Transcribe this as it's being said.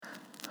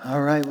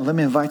All right, well, let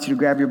me invite you to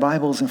grab your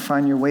Bibles and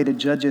find your way to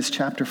Judges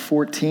chapter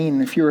 14.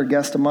 If you're a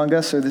guest among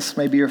us, or this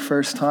may be your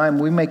first time,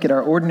 we make it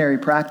our ordinary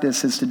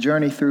practice is to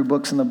journey through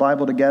books in the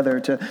Bible together,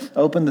 to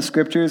open the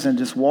scriptures and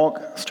just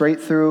walk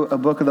straight through a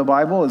book of the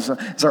Bible is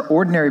our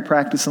ordinary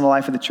practice in the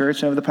life of the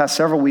church. And over the past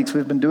several weeks,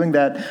 we've been doing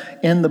that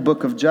in the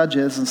book of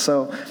Judges. And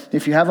so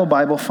if you have a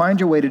Bible, find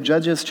your way to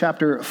Judges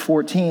chapter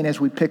 14 as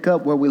we pick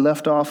up where we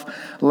left off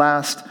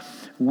last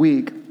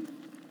week.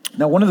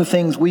 Now, one of the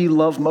things we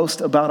love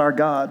most about our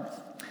God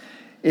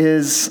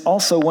is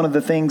also one of the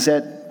things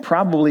that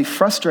probably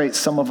frustrates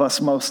some of us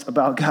most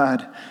about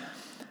God.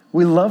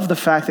 We love the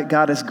fact that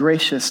God is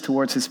gracious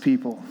towards his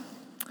people.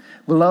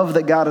 We love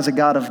that God is a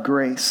God of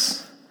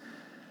grace.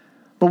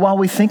 But while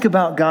we think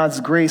about God's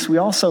grace, we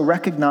also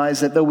recognize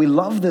that though we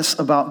love this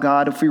about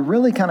God, if we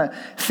really kind of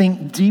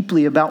think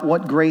deeply about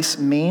what grace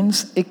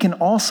means, it can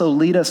also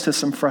lead us to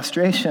some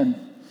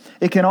frustration.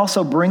 It can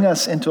also bring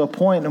us into a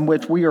point in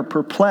which we are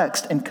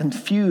perplexed and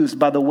confused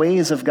by the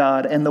ways of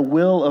God and the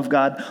will of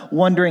God,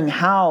 wondering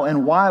how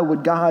and why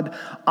would God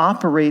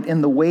operate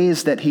in the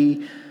ways that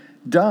he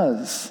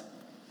does.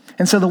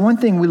 And so the one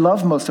thing we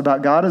love most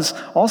about God is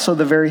also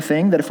the very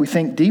thing that if we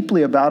think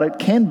deeply about it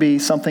can be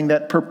something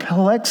that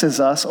perplexes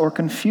us or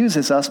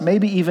confuses us,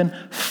 maybe even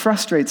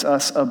frustrates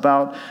us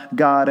about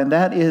God, and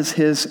that is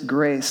his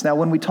grace. Now,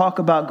 when we talk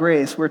about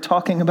grace, we're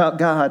talking about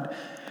God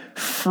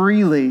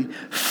freely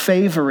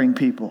favoring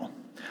people.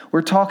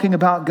 We're talking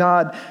about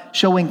God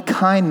showing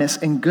kindness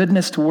and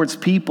goodness towards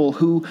people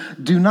who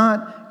do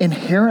not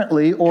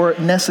inherently or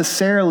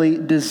necessarily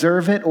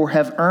deserve it or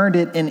have earned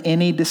it in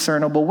any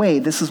discernible way.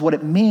 This is what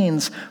it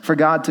means for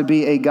God to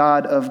be a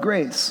God of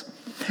grace.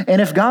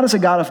 And if God is a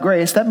God of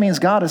grace, that means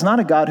God is not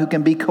a God who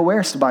can be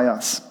coerced by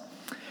us.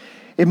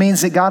 It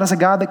means that God is a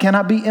God that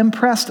cannot be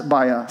impressed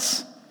by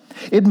us.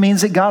 It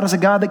means that God is a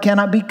God that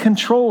cannot be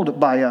controlled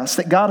by us,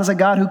 that God is a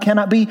God who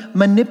cannot be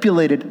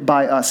manipulated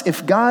by us.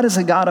 If God is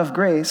a God of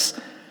grace,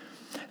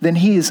 then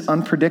he is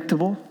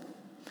unpredictable,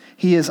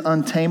 he is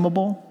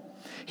untamable,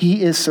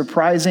 he is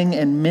surprising,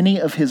 and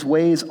many of his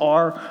ways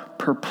are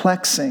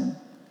perplexing.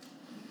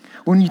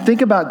 When you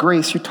think about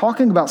grace, you're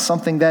talking about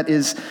something that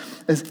is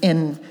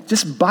in,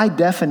 just by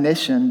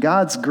definition,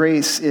 God's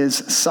grace is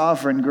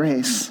sovereign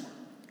grace.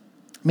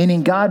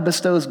 Meaning God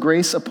bestows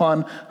grace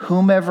upon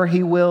whomever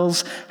he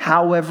wills,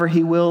 however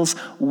he wills,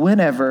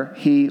 whenever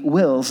he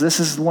wills. This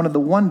is one of the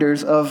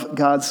wonders of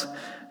God's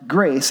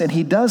grace. And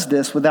he does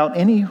this without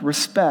any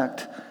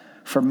respect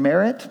for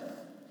merit,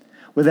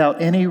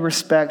 without any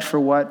respect for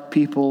what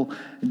people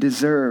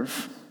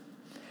deserve.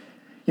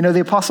 You know,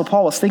 the Apostle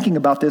Paul was thinking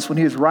about this when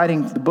he was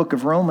writing the book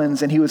of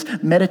Romans, and he was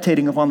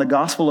meditating upon the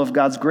gospel of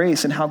God's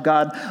grace and how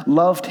God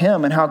loved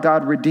him and how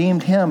God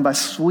redeemed him by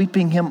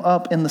sweeping him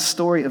up in the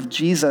story of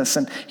Jesus.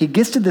 And he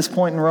gets to this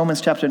point in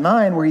Romans chapter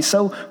 9 where he's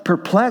so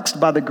perplexed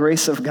by the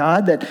grace of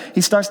God that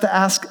he starts to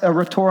ask a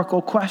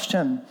rhetorical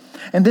question.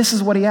 And this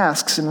is what he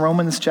asks in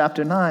Romans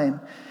chapter 9.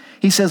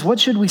 He says, "What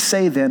should we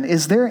say then?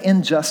 Is there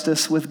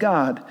injustice with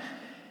God?"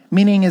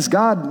 Meaning, is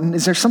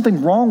there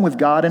something wrong with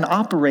God in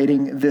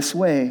operating this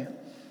way?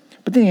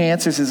 But then he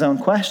answers his own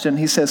question.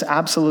 He says,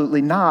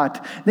 absolutely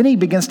not. Then he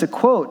begins to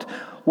quote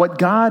what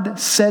God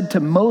said to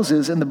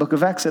Moses in the book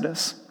of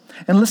Exodus.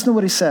 And listen to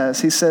what he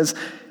says. He says,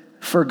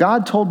 "For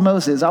God told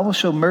Moses, I will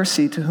show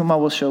mercy to whom I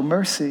will show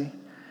mercy,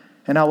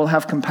 and I will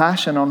have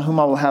compassion on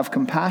whom I will have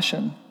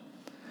compassion.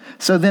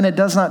 So then it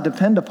does not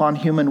depend upon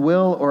human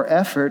will or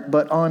effort,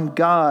 but on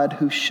God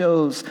who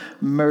shows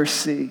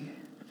mercy."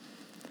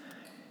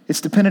 It's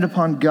dependent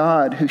upon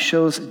God who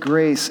shows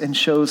grace and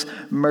shows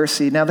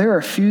mercy. Now, there are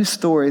a few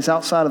stories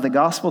outside of the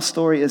gospel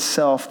story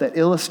itself that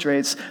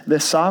illustrates the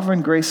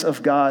sovereign grace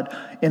of God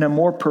in a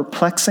more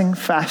perplexing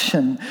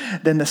fashion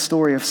than the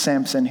story of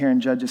Samson here in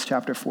Judges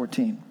chapter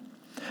 14.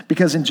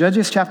 Because in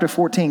Judges chapter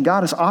 14,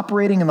 God is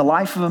operating in the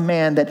life of a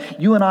man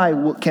that you and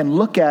I can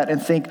look at and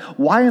think,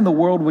 why in the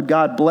world would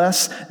God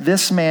bless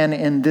this man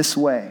in this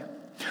way?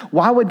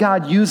 Why would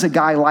God use a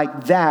guy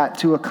like that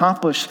to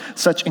accomplish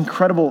such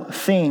incredible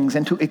things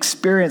and to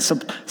experience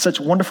such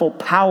wonderful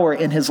power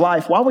in his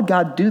life? Why would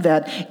God do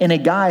that in a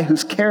guy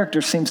whose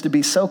character seems to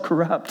be so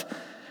corrupt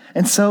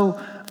and so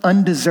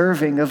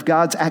undeserving of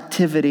God's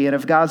activity and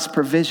of God's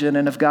provision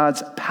and of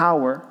God's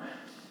power?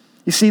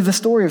 You see, the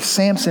story of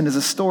Samson is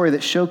a story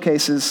that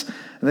showcases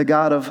the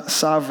God of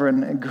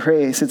sovereign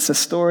grace. It's a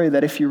story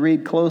that if you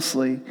read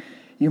closely,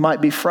 you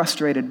might be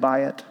frustrated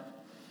by it.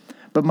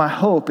 But my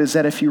hope is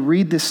that if you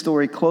read this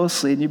story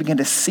closely and you begin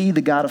to see the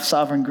God of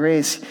sovereign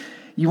grace,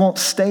 you won't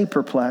stay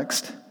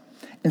perplexed.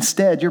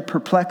 Instead, your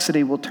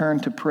perplexity will turn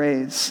to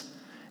praise.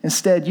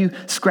 Instead, you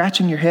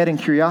scratching your head in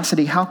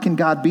curiosity, how can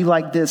God be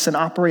like this and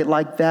operate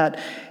like that?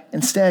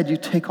 Instead, you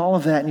take all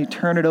of that and you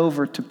turn it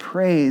over to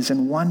praise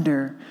and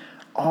wonder,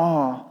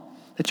 awe,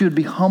 that you would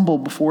be humble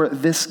before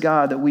this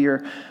God that we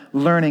are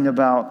learning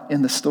about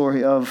in the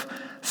story of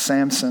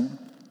Samson.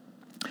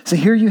 So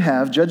here you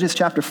have Judges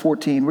chapter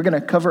 14. We're going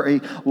to cover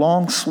a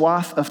long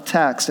swath of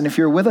text. And if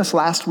you're with us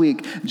last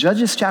week,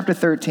 Judges chapter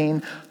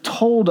 13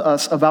 told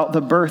us about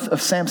the birth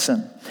of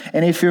Samson.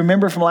 And if you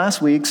remember from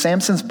last week,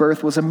 Samson's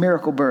birth was a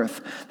miracle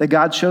birth. That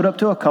God showed up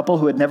to a couple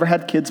who had never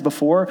had kids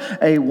before,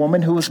 a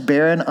woman who was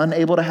barren,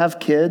 unable to have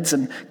kids.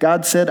 And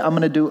God said, I'm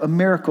going to do a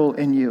miracle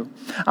in you.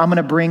 I'm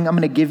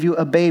going to give you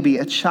a baby.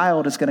 A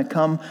child is going to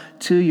come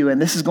to you.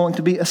 And this is going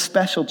to be a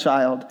special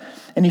child.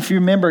 And if you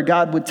remember,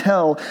 God would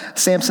tell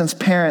Samson's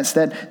parents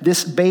that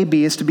this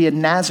baby is to be a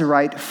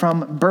Nazirite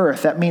from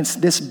birth. That means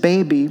this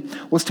baby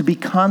was to be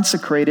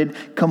consecrated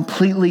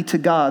completely to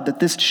God, that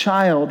this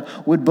child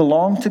would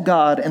belong to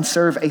God and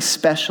serve a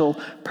special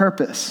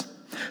purpose.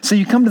 So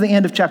you come to the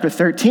end of chapter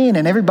 13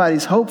 and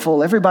everybody's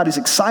hopeful, everybody's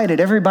excited,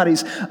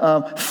 everybody's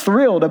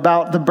thrilled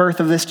about the birth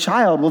of this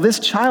child. Well, this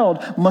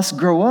child must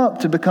grow up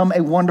to become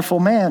a wonderful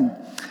man,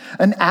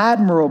 an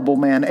admirable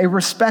man, a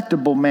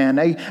respectable man,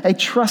 a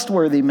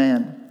trustworthy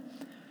man.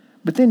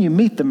 But then you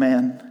meet the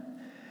man.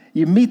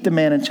 You meet the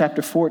man in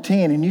chapter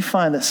 14 and you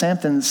find that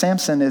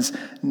Samson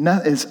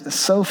is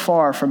so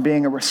far from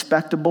being a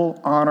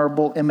respectable,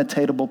 honorable,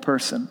 imitatable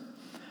person.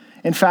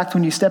 In fact,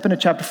 when you step into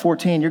chapter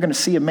 14, you're going to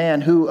see a man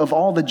who, of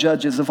all the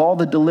judges, of all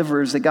the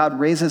deliverers that God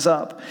raises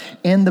up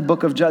in the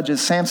book of Judges,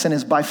 Samson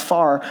is by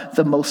far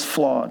the most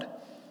flawed.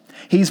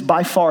 He's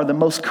by far the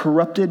most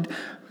corrupted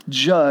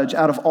judge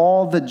out of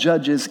all the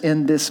judges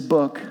in this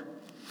book.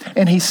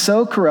 And he's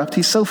so corrupt,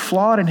 he's so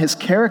flawed in his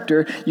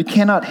character, you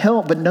cannot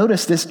help but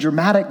notice this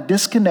dramatic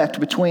disconnect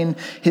between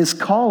his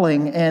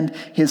calling and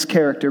his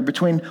character,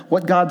 between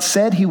what God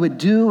said he would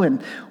do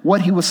and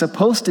what he was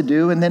supposed to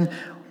do, and then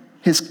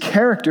his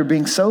character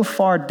being so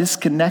far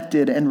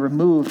disconnected and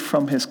removed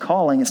from his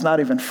calling, it's not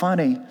even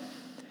funny.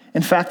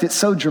 In fact, it's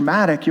so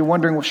dramatic, you're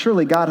wondering, well,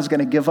 surely God is going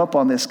to give up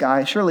on this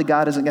guy. Surely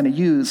God isn't going to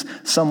use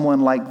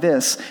someone like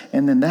this.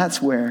 And then that's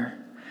where,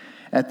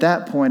 at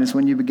that point, is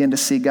when you begin to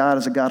see God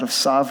as a God of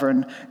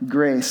sovereign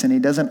grace. And he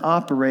doesn't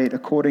operate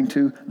according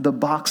to the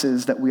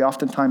boxes that we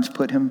oftentimes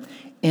put him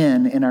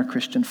in our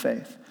Christian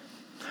faith.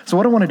 So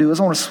what I want to do is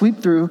I want to sweep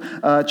through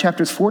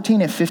chapters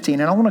 14 and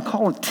 15, and I want to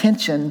call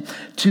attention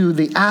to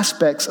the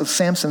aspects of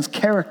Samson's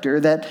character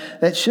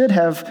that should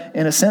have,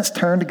 in a sense,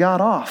 turned God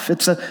off.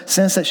 It's a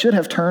sense that should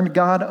have turned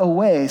God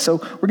away. So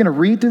we're going to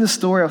read through the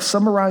story. I'll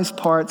summarize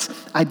parts,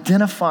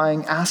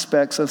 identifying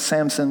aspects of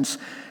Samson's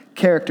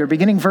character.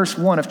 Beginning verse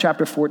 1 of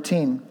chapter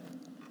 14,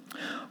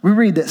 we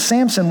read that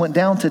Samson went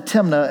down to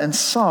Timnah and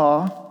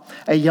saw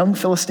a young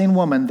Philistine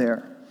woman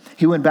there.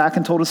 He went back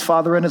and told his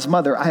father and his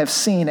mother, I have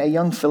seen a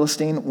young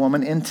Philistine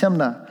woman in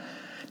Timnah.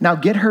 Now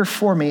get her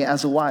for me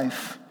as a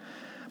wife.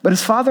 But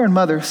his father and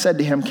mother said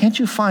to him, can't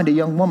you find a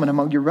young woman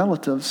among your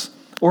relatives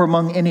or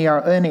among any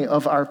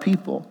of our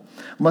people?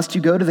 Must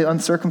you go to the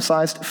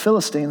uncircumcised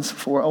Philistines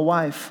for a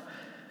wife?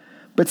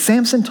 But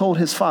Samson told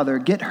his father,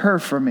 get her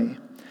for me.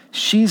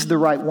 She's the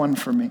right one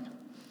for me.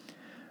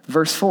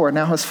 Verse 4,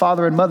 now his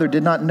father and mother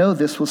did not know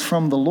this was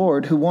from the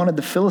Lord, who wanted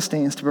the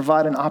Philistines to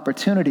provide an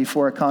opportunity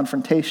for a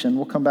confrontation.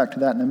 We'll come back to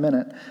that in a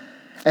minute.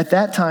 At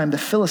that time, the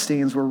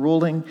Philistines were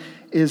ruling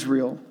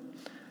Israel.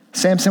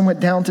 Samson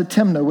went down to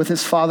Timnah with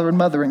his father and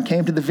mother and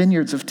came to the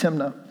vineyards of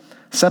Timnah.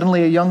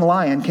 Suddenly a young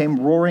lion came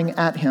roaring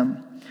at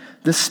him.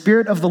 The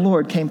Spirit of the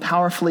Lord came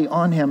powerfully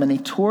on him, and he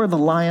tore the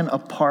lion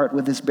apart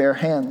with his bare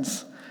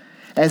hands,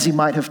 as he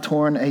might have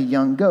torn a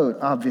young goat,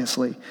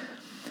 obviously.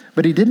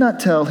 But he did not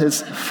tell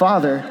his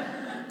father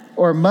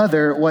or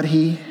mother what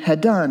he had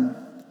done.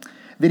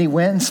 Then he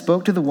went and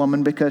spoke to the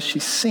woman because she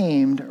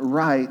seemed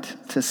right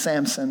to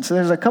Samson. So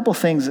there's a couple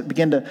things that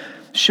begin to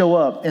show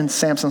up in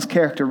Samson's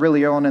character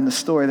really on in the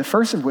story. The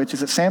first of which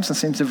is that Samson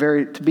seems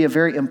to be a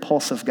very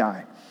impulsive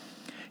guy.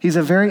 He's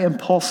a very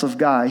impulsive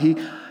guy.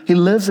 He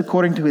lives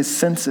according to his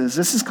senses.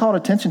 This is called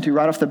attention to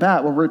right off the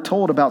bat, where we're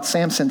told about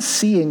Samson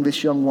seeing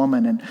this young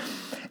woman,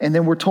 and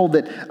then we're told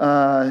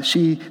that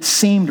she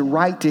seemed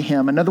right to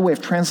him. Another way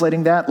of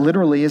translating that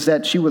literally is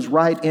that she was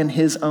right in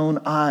his own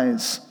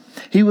eyes.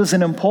 He was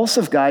an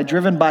impulsive guy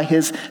driven by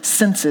his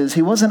senses.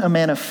 He wasn't a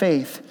man of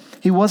faith.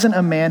 He wasn't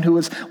a man who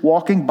was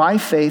walking by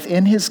faith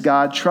in his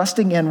God,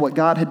 trusting in what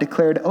God had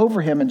declared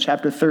over him in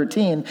chapter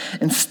 13.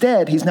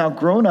 Instead, he's now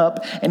grown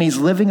up and he's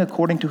living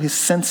according to his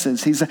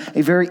senses. He's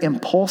a very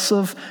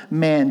impulsive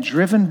man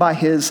driven by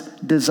his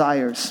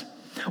desires.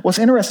 What's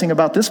interesting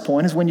about this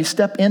point is when you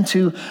step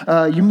into,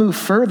 you move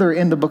further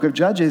in the book of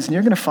Judges, and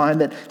you're going to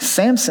find that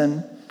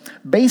Samson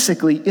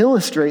basically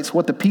illustrates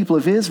what the people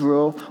of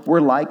Israel were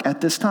like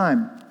at this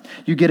time.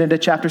 You get into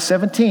chapter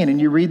 17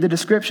 and you read the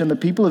description. The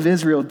people of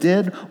Israel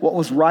did what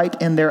was right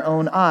in their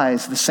own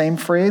eyes. The same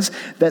phrase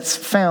that's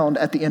found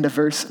at the end of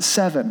verse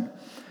 7.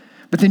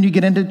 But then you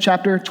get into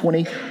chapter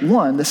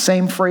 21. The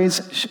same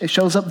phrase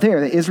shows up there,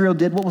 that Israel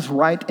did what was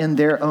right in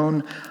their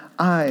own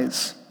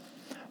eyes.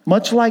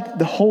 Much like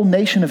the whole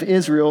nation of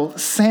Israel,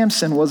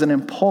 Samson was an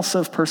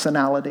impulsive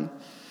personality.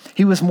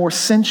 He was more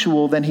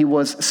sensual than he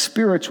was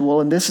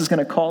spiritual, and this is going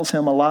to cause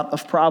him a lot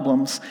of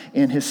problems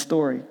in his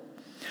story.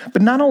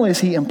 But not only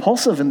is he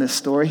impulsive in this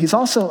story, he's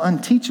also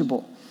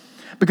unteachable.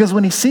 Because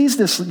when he sees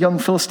this young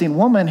Philistine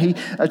woman,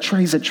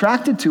 he's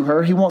attracted to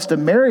her, he wants to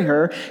marry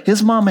her,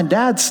 his mom and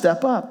dad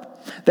step up.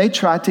 They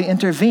tried to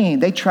intervene.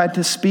 They tried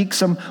to speak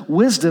some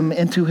wisdom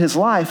into his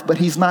life, but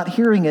he's not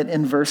hearing it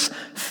in verse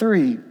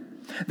 3.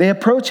 They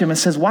approach him and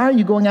says, why are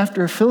you going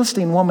after a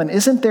Philistine woman?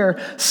 Isn't there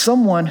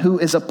someone who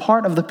is a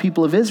part of the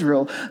people of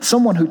Israel,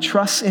 someone who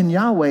trusts in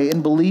Yahweh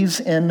and believes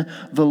in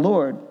the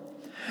Lord?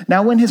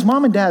 Now, when his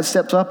mom and dad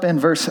steps up in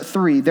verse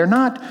 3, they're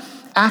not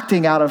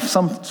acting out of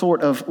some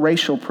sort of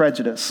racial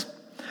prejudice.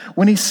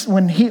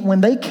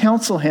 When they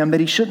counsel him that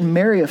he shouldn't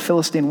marry a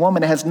Philistine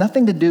woman, it has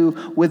nothing to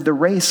do with the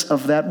race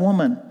of that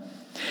woman.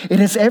 It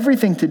has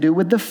everything to do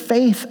with the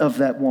faith of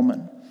that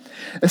woman.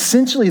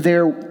 Essentially,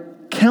 they're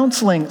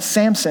counseling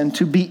Samson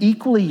to be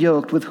equally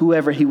yoked with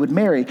whoever he would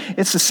marry.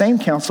 It's the same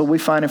counsel we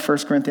find in 1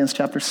 Corinthians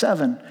chapter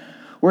 7,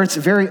 where it's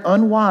very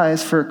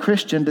unwise for a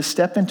Christian to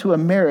step into a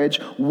marriage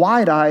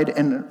wide-eyed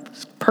and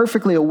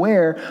perfectly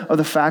aware of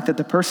the fact that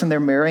the person they're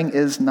marrying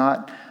is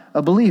not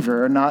a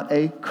believer or not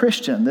a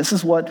Christian. This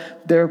is what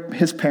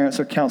his parents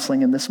are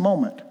counseling in this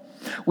moment.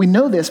 We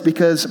know this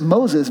because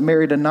Moses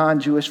married a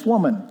non-Jewish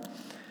woman,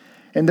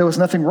 and there was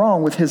nothing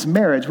wrong with his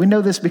marriage. We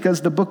know this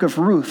because the book of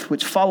Ruth,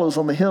 which follows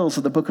on the heels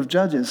of the book of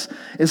Judges,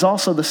 is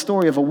also the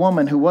story of a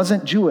woman who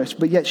wasn't Jewish,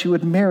 but yet she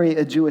would marry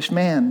a Jewish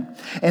man.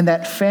 And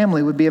that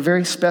family would be a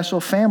very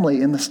special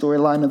family in the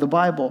storyline of the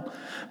Bible,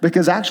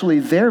 because actually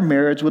their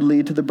marriage would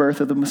lead to the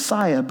birth of the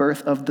Messiah,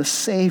 birth of the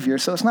Savior.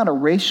 So it's not a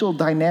racial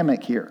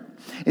dynamic here.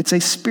 It's a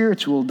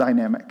spiritual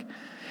dynamic.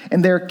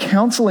 And they're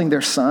counseling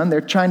their son.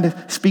 They're trying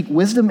to speak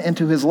wisdom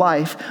into his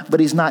life, but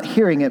he's not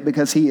hearing it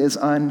because he is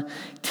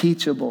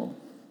unteachable.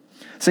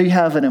 So you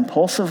have an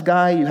impulsive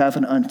guy, you have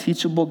an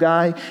unteachable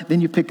guy. Then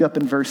you pick up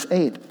in verse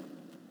 8.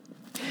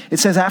 It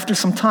says, after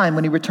some time,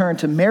 when he returned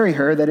to marry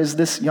her, that is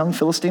this young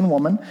Philistine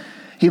woman,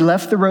 he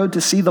left the road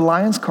to see the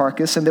lion's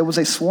carcass, and there was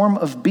a swarm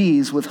of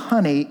bees with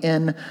honey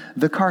in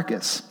the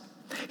carcass.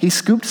 He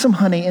scooped some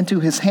honey into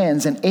his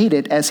hands and ate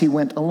it as he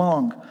went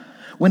along.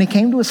 When he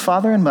came to his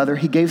father and mother,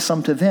 he gave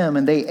some to them,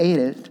 and they ate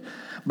it.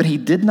 But he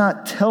did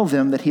not tell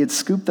them that he had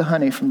scooped the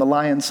honey from the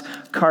lion's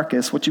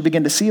carcass. What you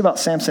begin to see about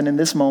Samson in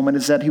this moment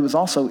is that he was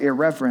also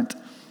irreverent.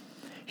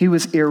 He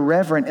was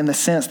irreverent in the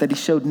sense that he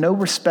showed no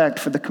respect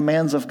for the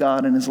commands of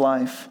God in his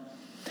life.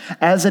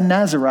 As a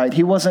Nazirite,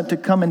 he wasn't to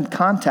come in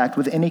contact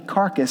with any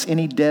carcass,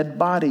 any dead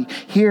body.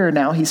 Here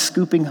now he's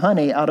scooping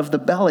honey out of the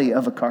belly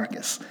of a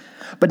carcass.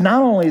 But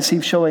not only is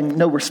he showing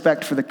no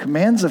respect for the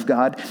commands of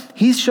God,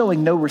 he's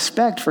showing no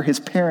respect for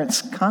his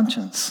parents'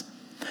 conscience.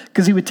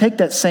 Because he would take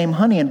that same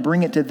honey and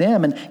bring it to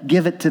them and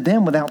give it to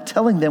them without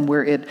telling them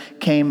where it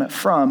came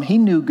from. He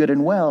knew good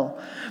and well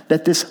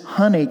that this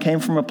honey came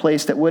from a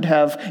place that would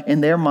have,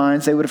 in their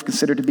minds, they would have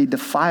considered to be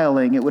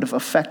defiling. It would have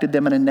affected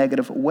them in a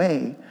negative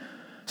way.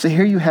 So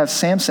here you have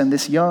Samson,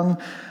 this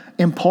young,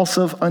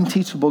 impulsive,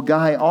 unteachable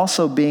guy,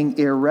 also being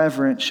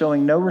irreverent,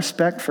 showing no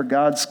respect for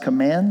God's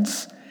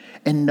commands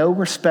and no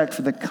respect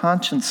for the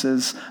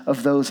consciences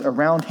of those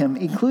around him,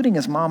 including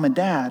his mom and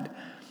dad,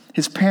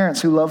 his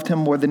parents who loved him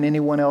more than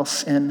anyone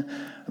else in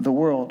the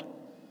world.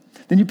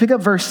 Then you pick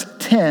up verse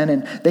 10,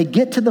 and they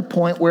get to the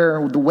point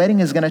where the wedding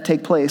is going to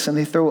take place, and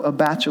they throw a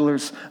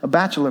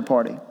bachelor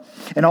party.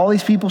 And all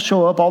these people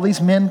show up, all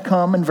these men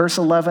come in verse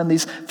 11,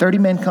 these 30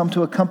 men come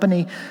to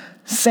accompany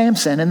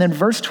Samson. And then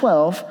verse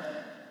 12,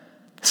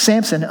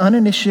 Samson,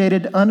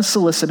 uninitiated,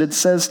 unsolicited,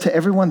 says to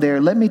everyone there,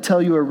 let me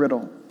tell you a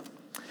riddle.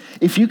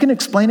 If you can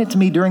explain it to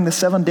me during the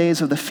 7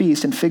 days of the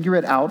feast and figure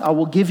it out, I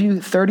will give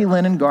you 30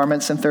 linen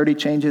garments and 30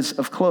 changes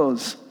of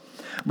clothes.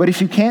 But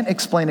if you can't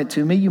explain it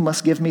to me, you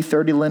must give me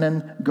 30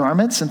 linen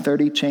garments and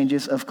 30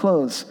 changes of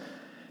clothes.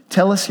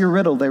 Tell us your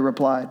riddle, they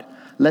replied.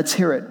 Let's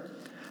hear it.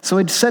 So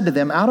he said to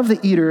them, out of the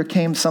eater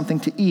came something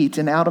to eat,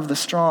 and out of the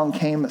strong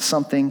came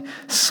something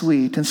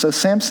sweet. And so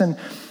Samson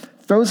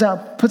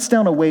puts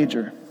down a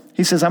wager.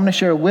 He says, I'm going to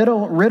share a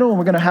riddle, and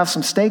we're going to have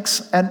some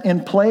stakes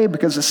in play,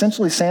 because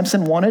essentially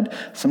Samson wanted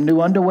some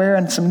new underwear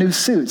and some new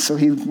suits. So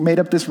he made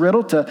up this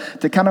riddle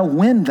to kind of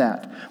win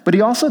that. But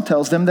he also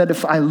tells them that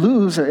if I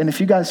lose, and if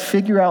you guys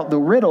figure out the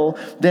riddle,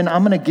 then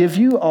I'm going to give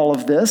you all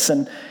of this.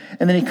 And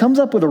then he comes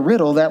up with a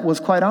riddle that was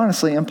quite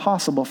honestly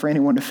impossible for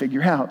anyone to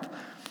figure out.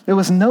 There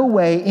was no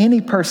way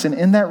any person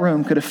in that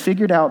room could have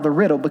figured out the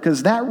riddle,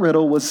 because that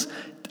riddle was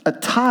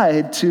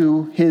tied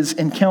to his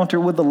encounter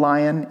with the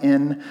lion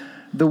in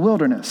the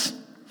wilderness.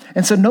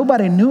 And so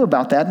nobody knew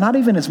about that, not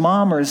even his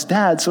mom or his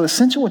dad. So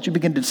essentially what you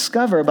begin to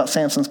discover about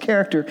Samson's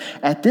character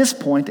at this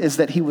point is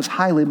that he was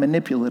highly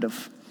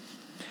manipulative.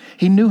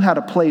 He knew how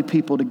to play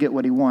people to get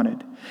what he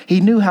wanted. He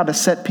knew how to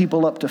set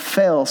people up to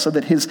fail so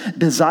that his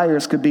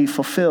desires could be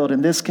fulfilled.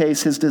 In this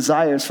case, his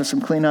desires for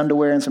some clean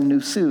underwear and some new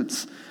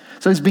suits.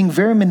 So he's being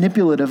very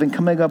manipulative and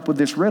coming up with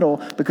this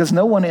riddle, because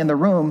no one in the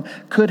room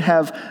could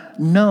have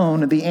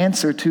known the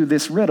answer to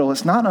this riddle.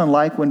 It's not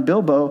unlike when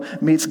Bilbo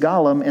meets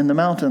Gollum in the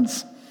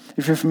mountains.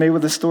 If you're familiar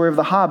with the story of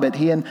the Hobbit,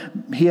 he and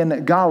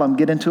Gollum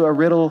get into a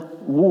riddle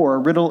war, a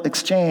riddle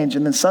exchange,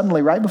 and then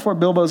suddenly, right before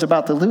Bilbo's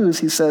about to lose,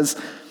 he says,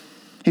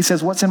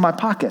 what's in my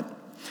pocket?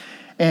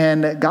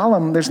 And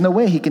Gollum, there's no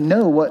way he can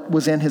know what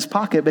was in his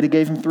pocket, but he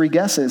gave him 3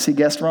 guesses. He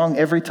guessed wrong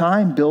every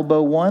time.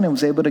 Bilbo won and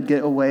was able to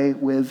get away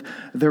with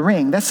the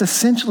ring. That's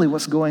essentially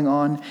what's going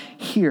on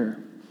here.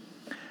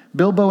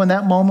 Bilbo in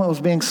that moment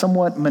was being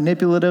somewhat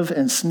manipulative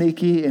and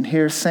sneaky, and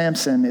here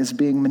Samson is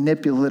being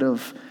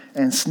manipulative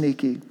and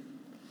sneaky.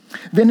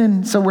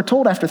 So we're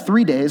told after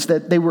 3 days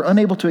that they were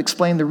unable to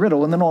explain the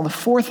riddle, and then on the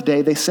 4th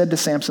day they said to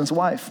Samson's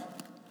wife,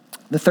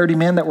 the 30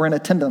 men that were in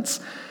attendance,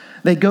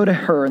 they go to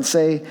her and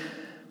say,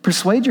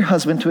 "Persuade your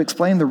husband to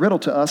explain the riddle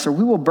to us, or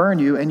we will burn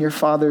you and your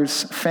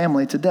father's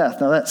family to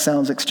death." Now that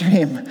sounds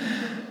extreme.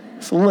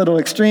 It's a little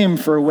extreme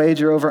for a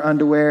wager over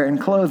underwear and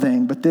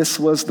clothing, but this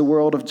was the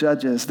world of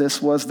judges.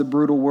 This was the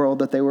brutal world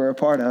that they were a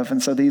part of.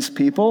 And so these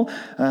people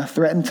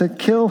threatened to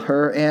kill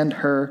her and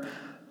her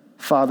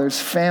father's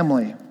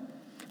family.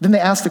 Then they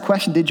asked the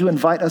question, "Did you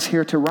invite us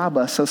here to rob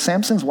us?" So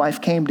Samson's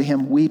wife came to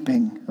him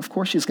weeping. Of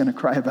course she's going to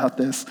cry about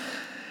this.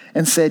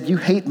 And said, "You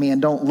hate me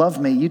and don't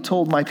love me. You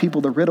told my people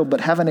the riddle,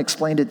 but haven't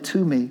explained it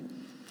to me.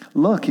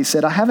 Look," he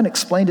said, "I haven't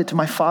explained it to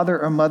my father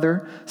or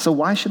mother, so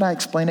why should I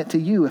explain it to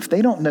you? If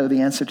they don't know the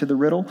answer to the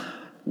riddle,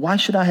 why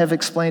should I have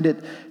explained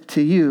it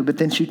to you?" But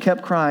then she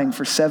kept crying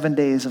for 7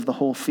 days of the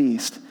whole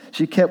feast.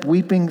 She kept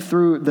weeping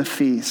through the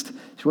feast.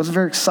 She wasn't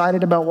very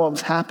excited about what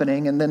was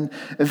happening. And then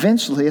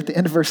eventually, at the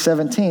end of verse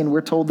 17,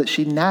 we're told that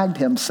she nagged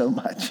him so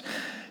much.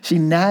 She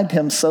nagged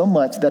him so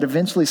much that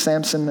eventually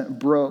Samson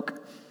broke.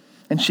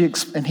 And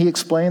he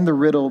explained the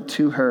riddle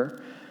to her.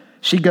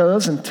 She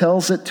goes and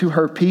tells it to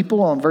her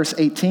people on verse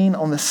 18.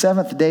 On the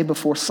 7th day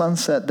before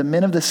sunset, the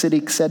men of the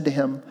city said to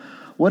him,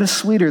 "What is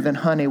sweeter than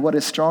honey? What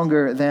is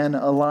stronger than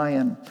a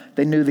lion?"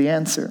 They knew the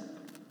answer.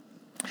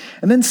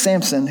 And then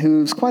Samson,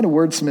 who's quite a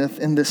wordsmith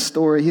in this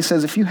story, he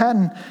says, if you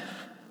hadn't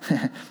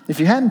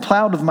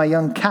plowed with my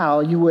young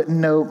cow, you wouldn't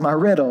know my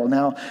riddle.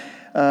 Now,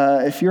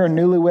 if you're a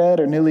newlywed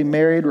or newly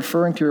married,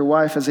 referring to your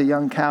wife as a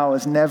young cow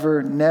is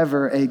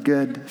never a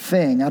good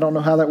thing. I don't know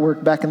how that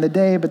worked back in the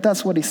day, but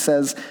that's what he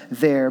says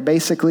there.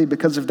 Basically,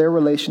 because of their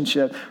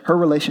relationship, her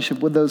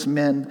relationship with those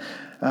men,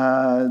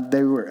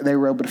 they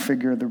were able to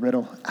figure the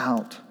riddle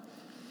out.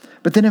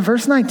 But then in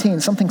verse 19,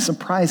 something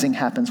surprising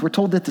happens. We're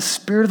told that the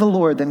Spirit of the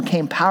Lord then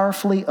came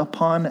powerfully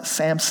upon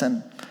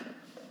Samson.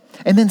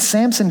 And then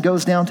Samson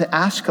goes down to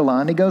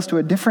Ashkelon. He goes to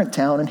a different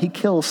town and he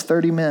kills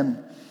 30 men.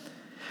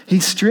 He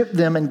stripped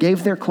them and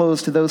gave their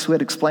clothes to those who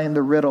had explained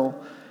the riddle.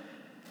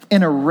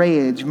 In a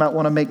rage, you might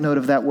want to make note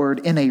of that word,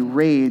 in a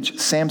rage,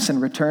 Samson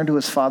returned to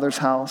his father's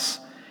house,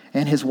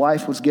 and his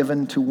wife was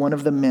given to one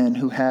of the men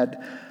who had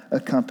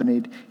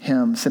accompanied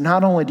him. So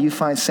not only do you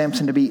find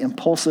Samson to be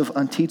impulsive,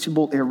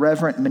 unteachable,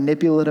 irreverent,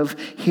 manipulative,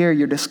 here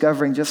you're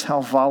discovering just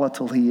how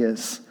volatile he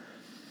is.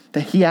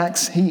 That he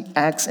acts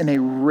in a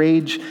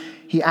rage.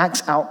 He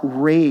acts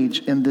outrage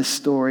in this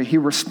story. He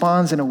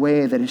responds in a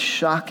way that is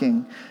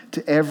shocking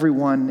to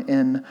everyone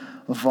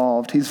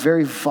involved. He's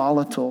very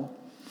volatile.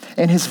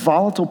 And his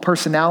volatile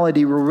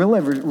personality will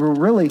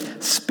really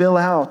spill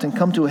out and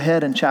come to a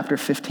head in chapter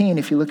 15,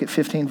 if you look at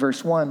 15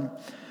 verse 1.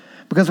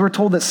 Because we're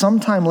told that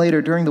sometime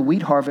later during the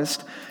wheat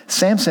harvest,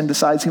 Samson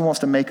decides he wants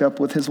to make up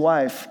with his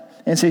wife.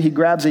 And so he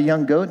grabs a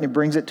young goat and he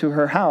brings it to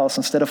her house.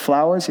 Instead of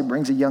flowers, he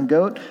brings a young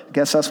goat. I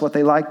guess that's what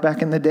they liked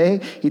back in the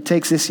day. He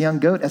takes this young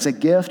goat as a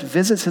gift,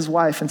 visits his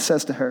wife, and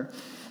says,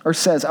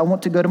 "I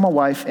want to go to my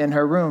wife in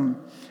her room."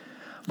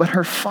 But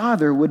her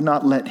father would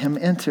not let him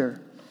enter.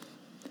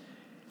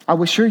 "I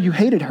was sure you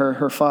hated her,"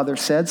 her father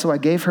said, "so I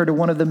gave her to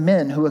one of the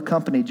men who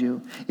accompanied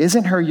you.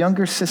 Isn't her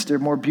younger sister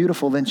more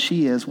beautiful than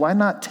she is? Why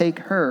not take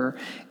her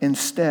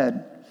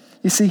instead?"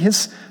 You see,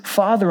 his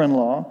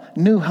father-in-law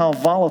knew how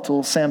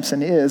volatile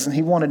Samson is, and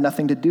he wanted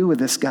nothing to do with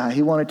this guy.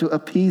 He wanted to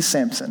appease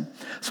Samson.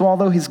 So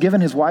although he's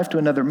given his wife to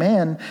another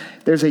man,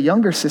 there's a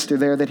younger sister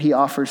there that he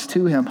offers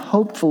to him,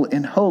 hopeful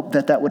in hope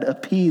that that would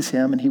appease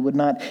him and he would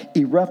not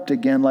erupt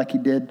again like he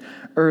did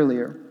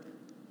earlier.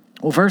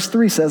 Well, verse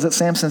 3 says that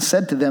Samson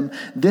said to them,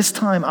 "This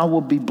time I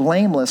will be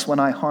blameless when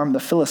I harm the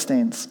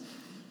Philistines."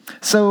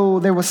 So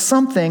there was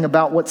something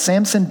about what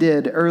Samson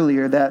did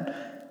earlier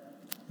that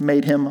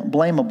made him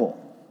blamable.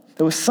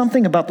 There was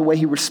something about the way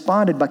he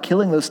responded by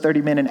killing those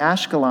 30 men in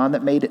Ashkelon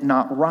that made it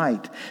not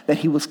right, that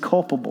he was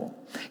culpable.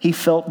 He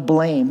felt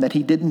blame, that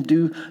he didn't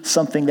do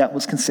something that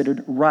was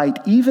considered right,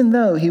 even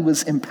though he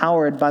was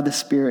empowered by the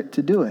Spirit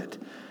to do it.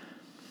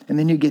 And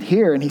then you get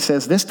here and he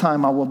says, "This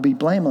time I will be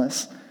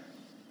blameless."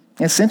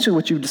 And essentially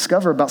what you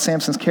discover about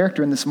Samson's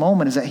character in this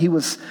moment is that he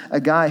was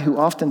a guy who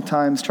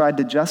oftentimes tried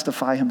to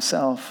justify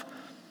himself.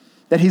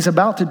 That he's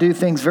about to do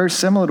things very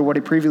similar to what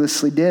he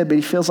previously did, but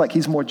he feels like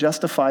he's more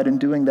justified in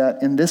doing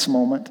that in this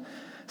moment.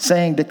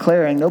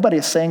 Declaring, nobody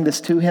is saying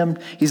this to him.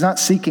 He's not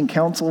seeking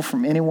counsel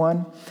from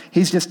anyone.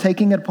 He's just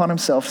taking it upon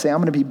himself, saying,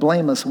 "I'm going to be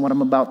blameless in what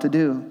I'm about to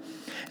do."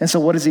 And so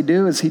what does he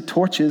do is he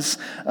torches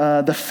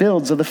the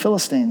fields of the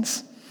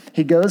Philistines.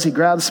 He goes, he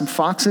grabs some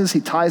foxes, he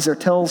ties their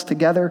tails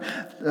together,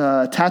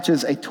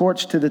 attaches a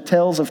torch to the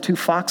tails of 2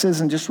 foxes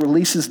and just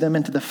releases them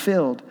into the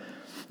field.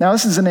 Now,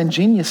 this is an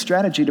ingenious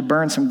strategy to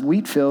burn some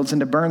wheat fields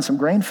and to burn some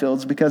grain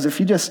fields, because if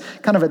you just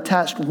kind of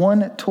attached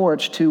one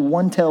torch to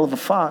one tail of a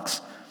fox,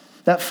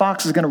 That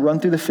fox is going to run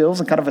through the fields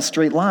in kind of a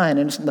straight line,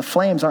 and the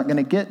flames aren't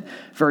going to get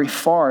very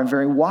far and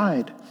very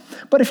wide.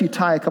 But if you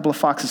tie a couple of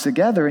foxes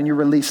together and you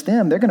release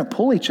them, they're going to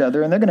pull each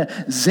other, and they're going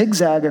to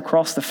zigzag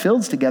across the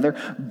fields together,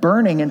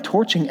 burning and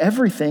torching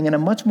everything in a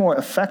much more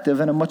effective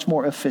and a much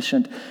more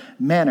efficient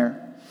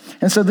manner.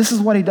 And so this is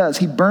what he does.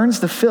 He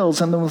burns the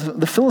fields, and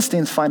the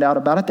Philistines find out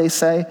about it. They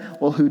say,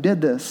 well, who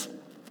did this?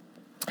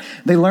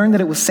 They learned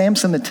that it was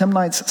Samson, the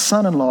Timnite's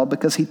son-in-law,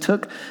 because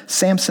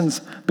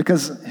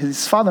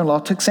his father-in-law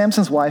took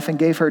Samson's wife and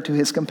gave her to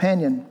his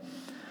companion.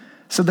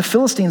 So the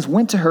Philistines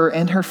went to her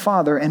and her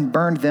father and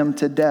burned them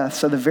to death.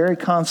 So the very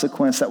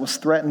consequence that was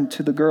threatened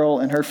to the girl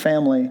and her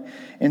family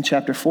in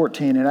chapter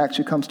 14, it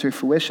actually comes to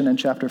fruition in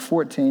chapter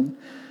 14.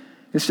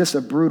 It's just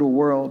a brutal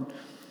world.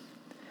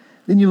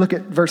 Then you look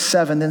at verse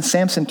 7. Then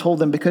Samson told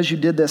them, because you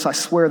did this, I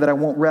swear that I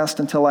won't rest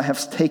until I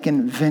have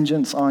taken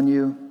vengeance on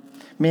you.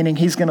 Meaning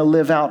he's going to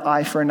live out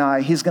eye for an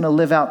eye. He's going to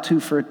live out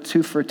tooth for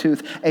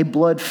tooth. A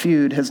blood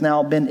feud has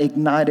now been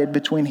ignited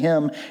between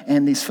him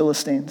and these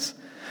Philistines.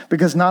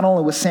 Because not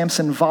only was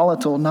Samson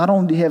volatile, not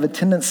only did he have a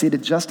tendency to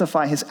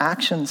justify his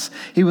actions,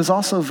 he was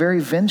also very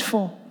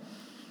vengeful.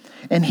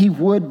 And he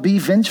would be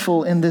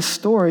vengeful in this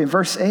story.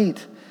 Verse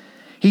 8,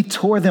 he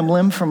tore them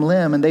limb from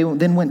limb, and they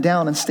then went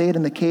down and stayed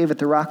in the cave at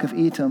the rock of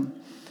Etam.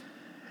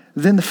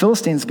 Then the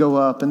Philistines go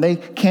up, and they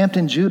camped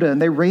in Judah, and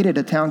they raided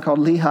a town called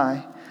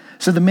Lehi.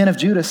 So the men of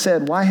Judah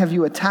said, why have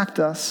you attacked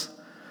us?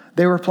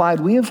 They replied,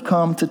 we have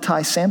come to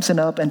tie Samson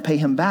up and pay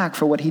him back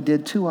for what he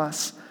did to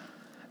us.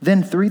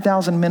 Then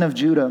 3,000 men of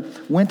Judah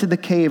went to the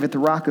cave at the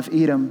rock of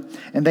Etam,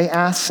 and they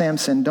asked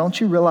Samson,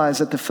 don't you realize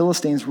that the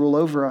Philistines rule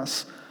over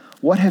us?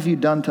 What have you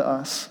done to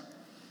us?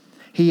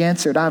 He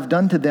answered, I have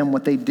done to them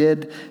what they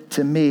did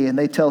to me. And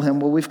they tell him,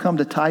 well, we've come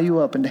to tie you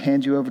up and to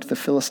hand you over to the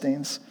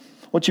Philistines.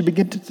 What you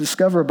begin to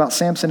discover about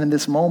Samson in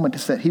this moment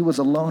is that he was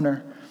a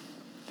loner,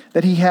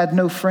 that he had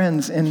no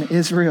friends in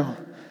Israel.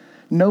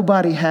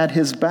 Nobody had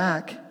his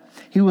back.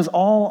 He was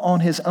all on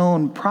his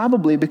own,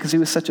 probably because he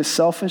was such a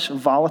selfish,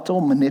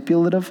 volatile,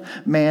 manipulative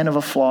man of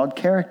a flawed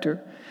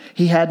character.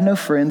 He had no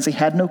friends, he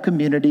had no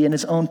community, and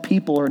his own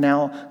people are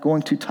now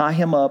going to tie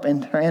him up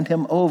and hand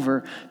him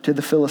over to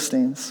the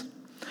Philistines.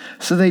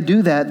 So they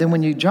do that. Then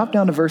when you drop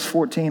down to verse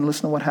 14,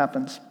 listen to what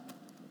happens.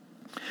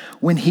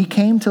 When he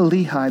came to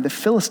Lehi, the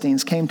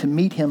Philistines came to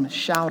meet him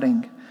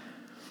shouting.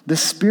 The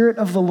Spirit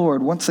of the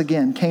Lord once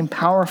again came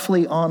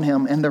powerfully on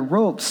him, and the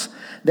ropes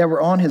that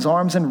were on his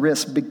arms and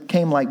wrists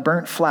became like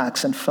burnt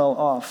flax and fell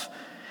off.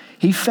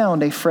 He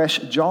found a fresh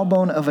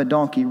jawbone of a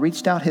donkey,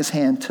 reached out his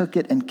hand, took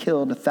it, and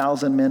killed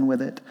 1,000 men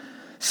with it.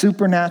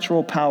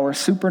 Supernatural power,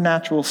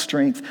 supernatural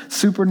strength,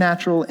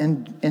 supernatural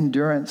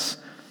endurance.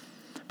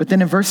 But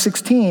then in verse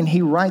 16,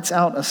 he writes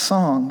out a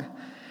song.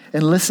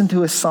 And listen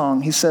to his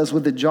song. He says,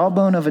 with the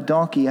jawbone of a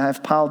donkey, I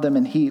have piled them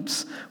in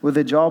heaps. With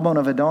the jawbone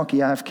of a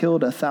donkey, I have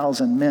killed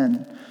 1,000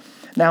 men.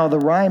 Now, the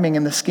rhyming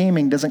and the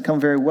scheming doesn't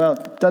come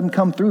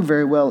through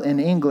very well in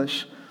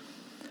English.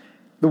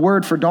 The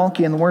word for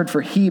donkey and the word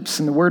for heaps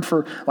and the word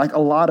for like a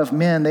lot of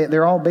men,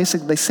 they're all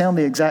basically, they sound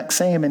the exact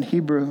same in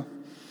Hebrew.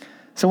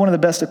 So one of the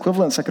best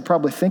equivalents I could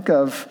probably think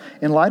of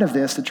in light of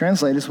this to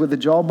translate is, with the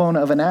jawbone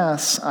of an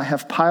ass, I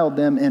have piled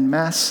them in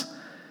mass.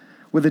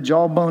 With the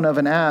jawbone of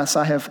an ass,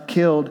 I have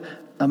killed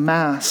a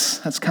mass.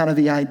 That's kind of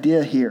the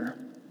idea here.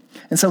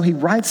 And so he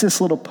writes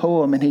this little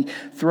poem and he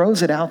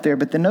throws it out there.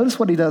 But then notice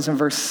what he does in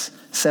verse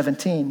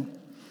 17.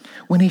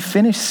 When he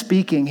finished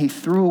speaking, he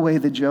threw away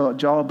the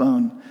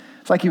jawbone.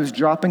 It's like he was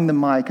dropping the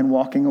mic and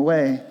walking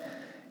away.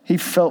 He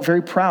felt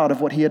very proud of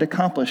what he had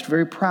accomplished,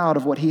 very proud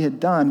of what he had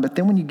done. But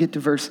then when you get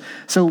to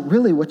so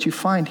really what you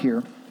find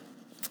here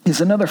is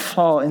another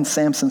flaw in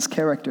Samson's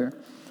character.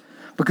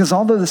 Because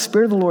although the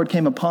Spirit of the Lord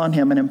came upon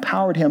him and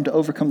empowered him to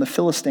overcome the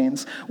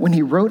Philistines, when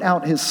he wrote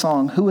out his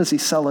song, who is he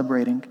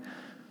celebrating?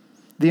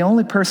 The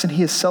only person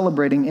he is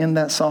celebrating in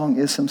that song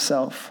is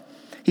himself.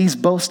 He's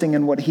boasting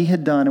in what he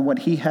had done and what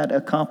he had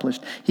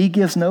accomplished. He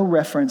gives no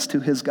reference to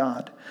his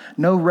God,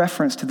 no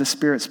reference to the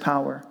Spirit's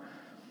power.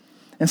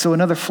 And so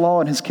another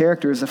flaw in his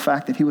character is the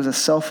fact that he was a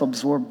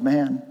self-absorbed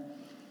man.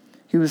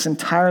 He was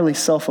entirely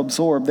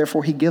self-absorbed.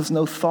 Therefore, he gives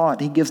no thought.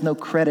 He gives no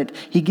credit.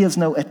 He gives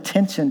no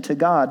attention to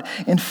God.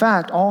 In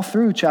fact, all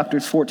through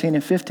chapters 14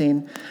 and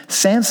 15,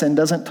 Samson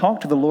doesn't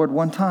talk to the Lord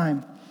one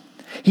time.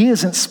 He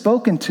isn't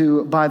spoken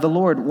to by the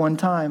Lord one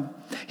time.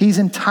 He's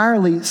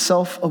entirely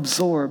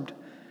self-absorbed.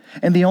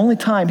 And the only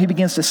time he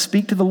begins to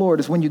speak to the Lord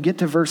is when you get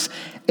to verse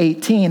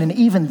 18. And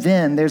even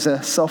then, there's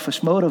a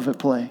selfish motive at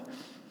play.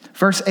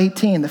 Verse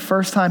 18, the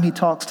first time he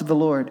talks to the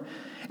Lord,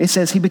 it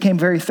says, he became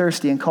very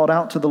thirsty and called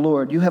out to the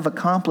Lord, you have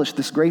accomplished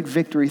this great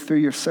victory through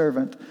your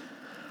servant.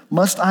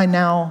 Must I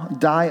now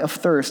die of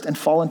thirst and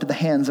fall into the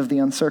hands of the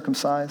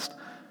uncircumcised?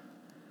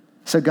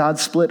 So God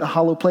split a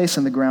hollow place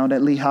in the ground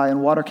at Lehi,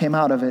 and water came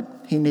out of it.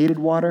 He needed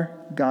water,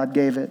 God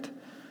gave it.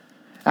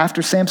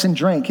 After Samson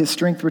drank, his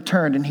strength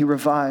returned and he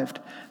revived.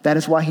 That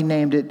is why he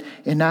named it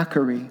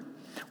Enakari,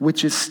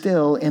 which is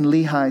still in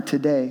Lehi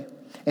today.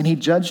 And he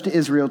judged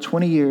Israel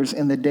 20 years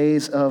in the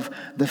days of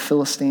the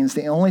Philistines.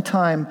 The only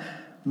time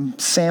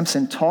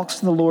Samson talks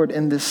to the Lord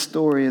in this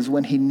story is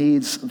when he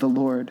needs the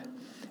Lord.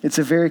 It's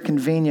a very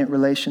convenient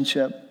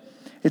relationship.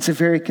 It's a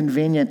very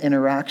convenient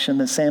interaction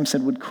that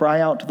Samson would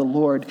cry out to the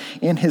Lord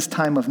in his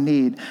time of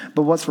need.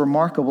 But what's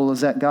remarkable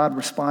is that God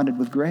responded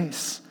with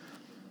grace.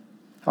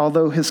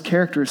 Although his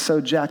character is so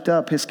jacked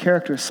up, his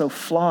character is so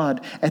flawed,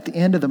 at the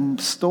end of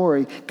the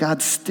story,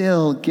 God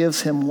still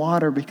gives him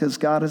water because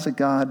God is a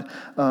God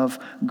of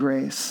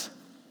grace.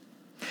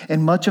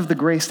 And much of the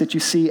grace that you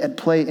see at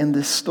play in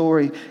this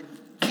story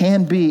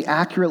can be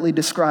accurately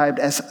described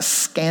as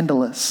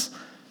scandalous.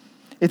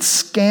 It's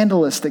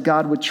scandalous that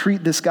God would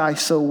treat this guy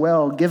so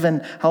well, given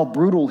how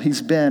brutal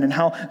he's been and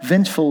how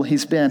vengeful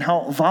he's been,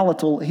 how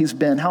volatile he's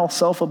been, how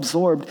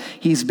self-absorbed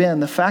he's been.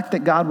 The fact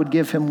that God would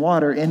give him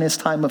water in his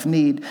time of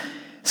need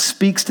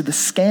speaks to the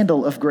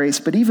scandal of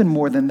grace. But even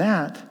more than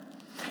that,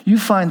 you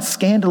find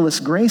scandalous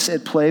grace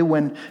at play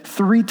when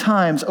 3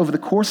 times over the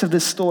course of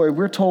this story,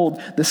 we're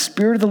told the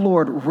Spirit of the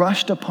Lord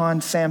rushed upon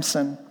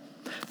Samson.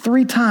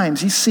 3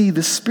 times you see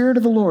the Spirit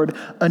of the Lord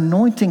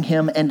anointing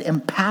him and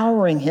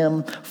empowering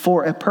him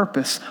for a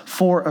purpose,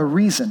 for a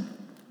reason.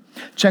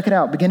 Check it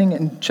out, beginning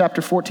in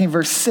chapter 14,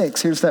 verse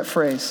 6, here's that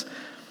phrase.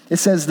 It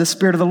says, the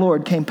Spirit of the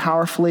Lord came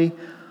powerfully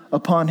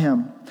upon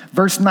him.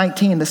 Verse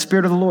 19, the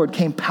Spirit of the Lord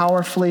came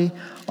powerfully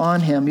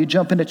on him. You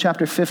jump into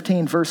chapter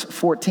 15, verse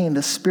 14,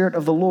 the Spirit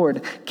of the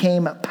Lord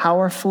came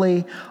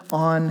powerfully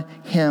on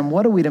him.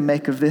 What are we to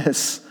make of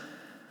this?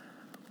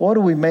 What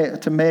are we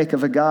to make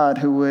of a God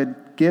who would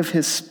give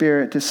his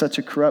Spirit to such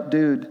a corrupt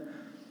dude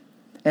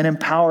and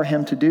empower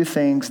him to do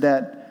things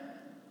that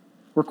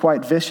were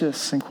quite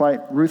vicious and quite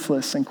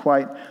ruthless and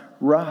quite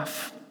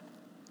rough?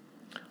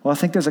 Well, I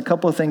think there's a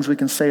couple of things we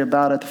can say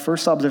about it. The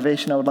first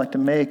observation I would like to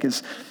make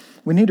is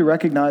we need to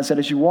recognize that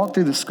as you walk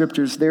through the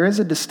scriptures, there is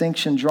a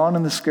distinction drawn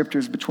in the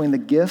scriptures between the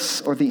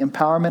gifts or the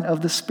empowerment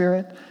of the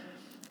Spirit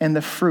and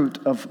the fruit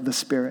of the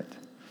Spirit.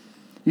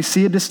 You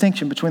see a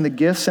distinction between the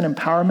gifts and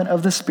empowerment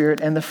of the Spirit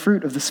and the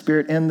fruit of the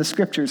Spirit in the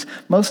scriptures,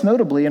 most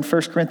notably in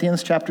 1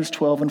 Corinthians chapters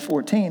 12 and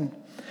 14.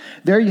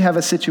 There you have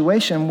a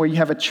situation where you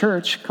have a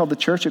church called the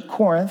Church at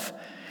Corinth,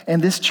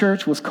 and this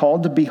church was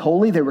called to be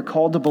holy. They were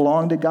called to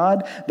belong to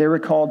God. They were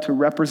called to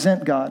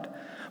represent God.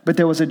 But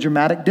there was a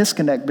dramatic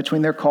disconnect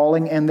between their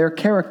calling and their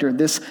character.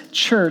 This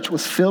church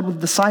was filled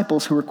with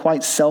disciples who were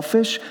quite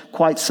selfish,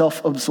 quite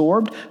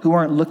self-absorbed, who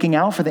weren't looking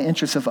out for the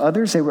interests of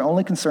others. They were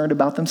only concerned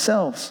about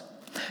themselves.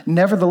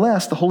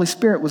 Nevertheless, the Holy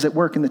Spirit was at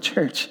work in the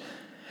church.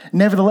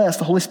 Nevertheless,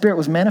 the Holy Spirit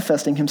was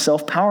manifesting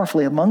himself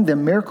powerfully among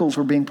them. Miracles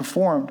were being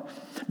performed.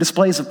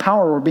 Displays of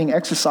power were being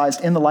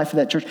exercised in the life of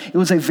that church. It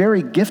was a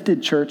very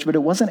gifted church, but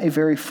it wasn't a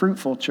very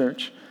fruitful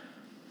church.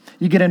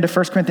 You get into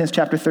 1 Corinthians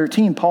chapter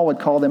 13, Paul would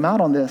call them out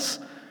on this.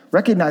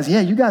 Recognize, yeah,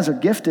 you guys are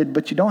gifted,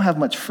 but you don't have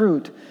much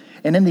fruit.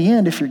 And in the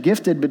end, if you're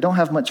gifted but don't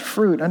have much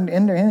fruit, in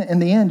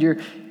the end,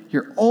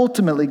 you're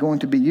ultimately going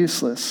to be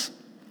useless.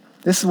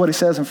 This is what he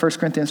says in 1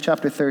 Corinthians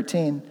chapter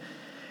 13.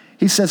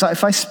 He says,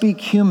 if I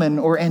speak human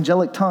or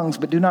angelic tongues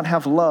but do not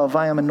have love,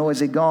 I am a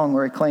noisy gong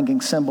or a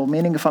clanging cymbal.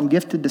 Meaning if I'm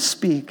gifted to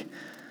speak,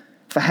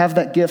 if I have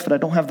that gift but I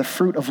don't have the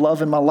fruit of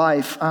love in my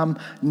life, I'm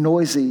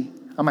noisy.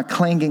 I'm a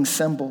clanging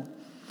cymbal.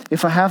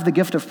 If I have the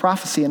gift of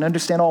prophecy and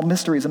understand all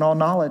mysteries and all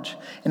knowledge,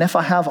 and if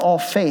I have all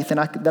faith and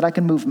that I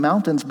can move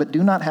mountains but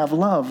do not have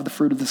love, the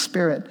fruit of the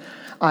Spirit,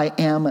 I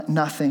am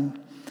nothing.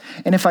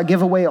 And if I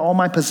give away all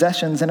my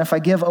possessions, and if I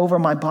give over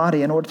my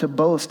body in order to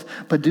boast,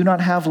 but do not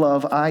have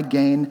love, I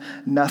gain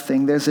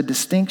nothing. There's a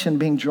distinction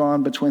being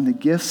drawn between the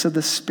gifts of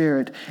the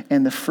Spirit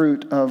and the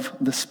fruit of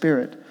the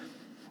Spirit.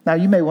 Now,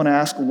 you may want to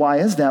ask, why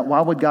is that? Why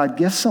would God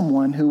gift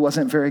someone who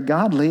wasn't very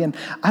godly? And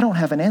I don't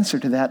have an answer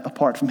to that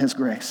apart from his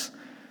grace.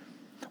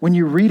 When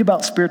you read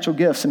about spiritual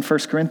gifts in 1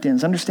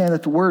 Corinthians, understand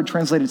that the word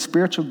translated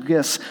spiritual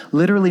gifts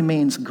literally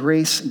means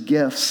grace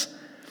gifts.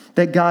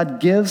 That God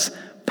gives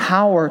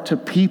power to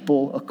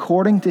people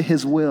according to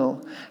his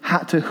will,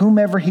 to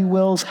whomever he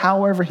wills,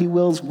 however he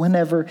wills,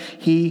 whenever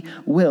he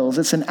wills.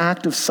 It's an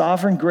act of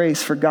sovereign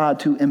grace for God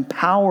to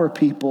empower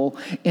people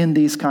in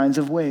these kinds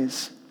of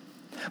ways.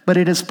 But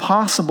it is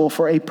possible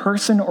for a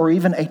person or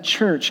even a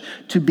church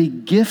to be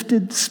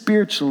gifted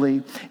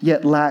spiritually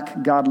yet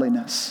lack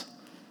godliness.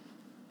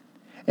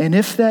 And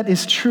if that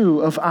is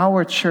true of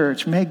our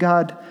church, may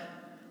God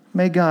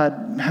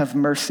have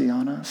mercy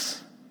on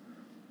us.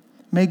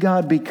 May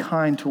God be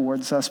kind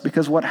towards us,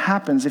 because what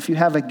happens if you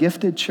have a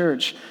gifted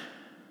church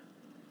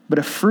but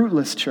a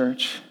fruitless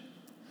church,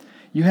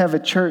 you have a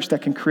church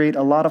that can create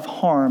a lot of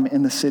harm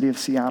in the city of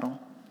Seattle.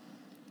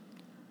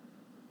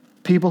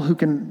 People who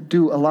can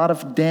do a lot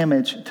of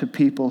damage to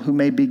people who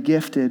may be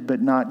gifted but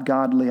not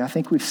godly. I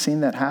think we've seen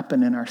that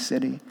happen in our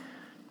city.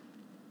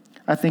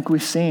 I think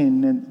we've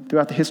seen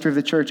throughout the history of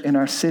the church in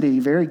our city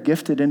very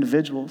gifted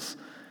individuals,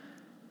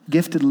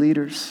 gifted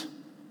leaders.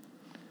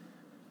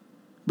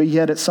 But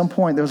yet at some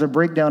point there was a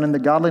breakdown in the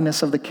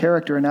godliness of the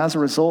character, and as a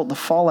result, the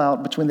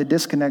fallout between the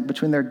disconnect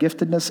between their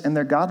giftedness and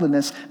their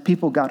godliness,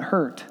 people got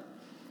hurt.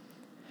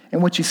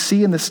 And what you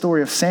see in the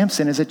story of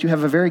Samson is that you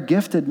have a very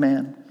gifted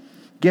man,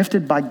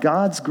 gifted by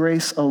God's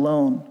grace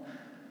alone,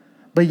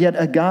 but yet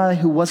a guy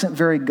who wasn't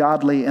very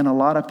godly, and a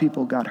lot of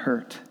people got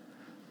hurt.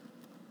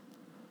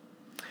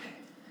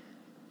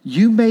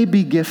 You may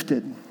be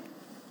gifted,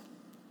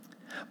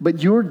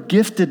 but your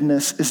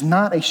giftedness is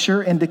not a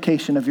sure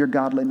indication of your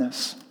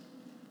godliness.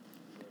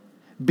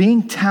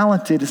 Being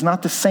talented is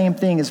not the same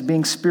thing as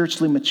being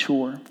spiritually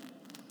mature.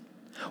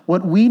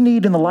 What we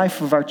need in the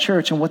life of our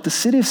church and what the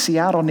city of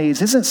Seattle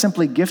needs isn't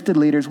simply gifted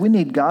leaders. We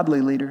need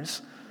godly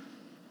leaders.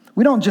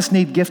 We don't just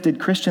need gifted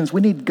Christians.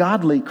 We need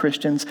godly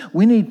Christians.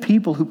 We need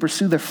people who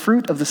pursue the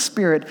fruit of the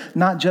Spirit,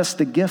 not just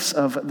the gifts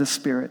of the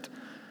Spirit.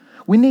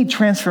 We need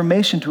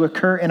transformation to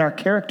occur in our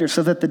character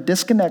so that the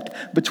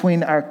disconnect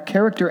between our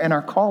character and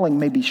our calling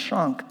may be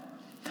shrunk,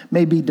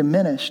 may be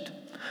diminished.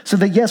 So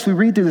that, yes, we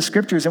read through the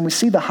scriptures and we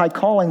see the high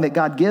calling that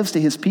God gives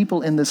to his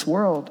people in this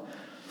world.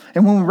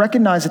 And when we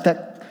recognize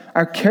that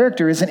our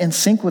character isn't in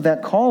sync with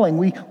that calling,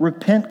 we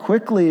repent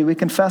quickly, we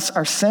confess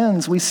our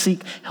sins, we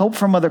seek help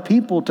from other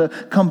people to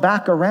come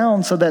back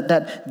around so that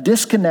that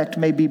disconnect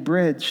may be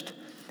bridged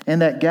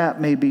and that gap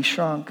may be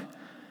shrunk.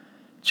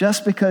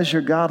 Just because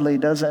you're godly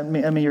doesn't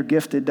mean, you're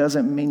gifted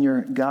doesn't mean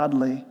you're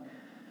godly.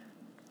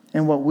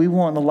 And what we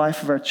want in the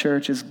life of our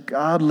church is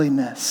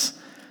godliness.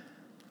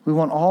 We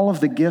want all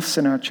of the gifts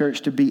in our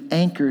church to be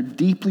anchored,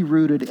 deeply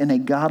rooted in a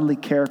godly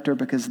character,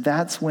 because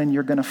that's when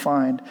you're going to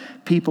find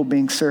people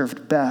being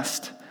served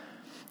best.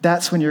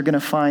 That's when you're going to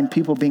find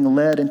people being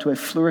led into a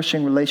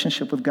flourishing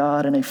relationship with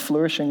God and a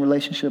flourishing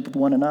relationship with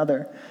one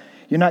another.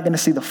 You're not going to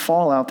see the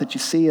fallout that you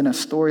see in a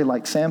story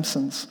like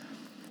Samson's.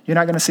 You're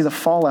not going to see the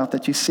fallout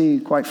that you see,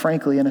 quite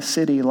frankly, in a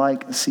city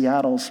like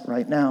Seattle's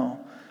right now,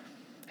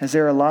 as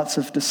there are lots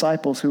of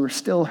disciples who are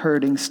still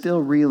hurting,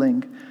 still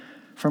reeling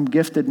from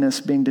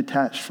giftedness being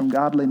detached from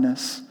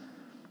godliness.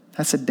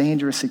 That's a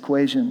dangerous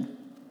equation.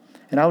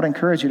 And I would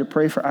encourage you to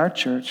pray for our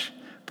church,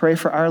 pray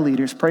for our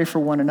leaders, pray for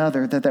one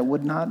another, that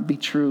would not be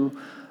true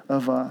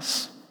of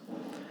us.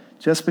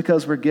 Just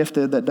because we're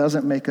gifted, it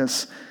doesn't make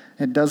us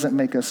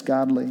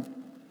godly.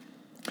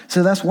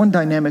 So that's one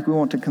dynamic we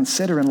want to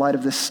consider in light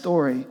of this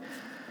story.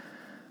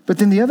 But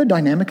then the other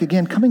dynamic,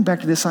 again, coming back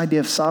to this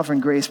idea of sovereign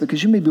grace,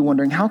 because you may be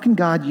wondering, how can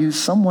God use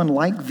someone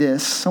like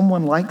this,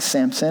 someone like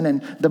Samson?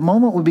 And the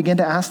moment we begin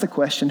to ask the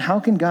question, how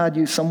can God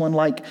use someone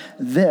like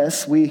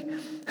this, we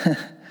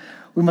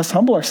must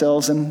humble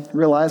ourselves and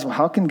realize, well,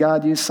 how can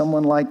God use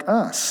someone like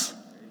us?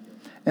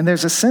 And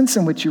there's a sense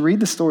in which you read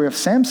the story of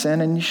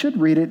Samson, and you should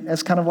read it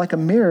as kind of like a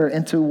mirror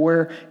into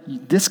where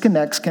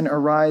disconnects can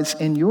arise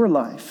in your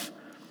life.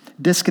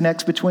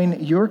 Disconnects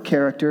between your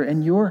character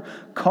and your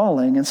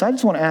calling. And so I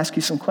just want to ask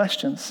you some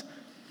questions.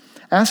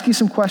 Ask you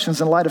some questions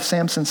in light of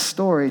Samson's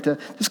story to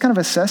just kind of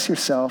assess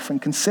yourself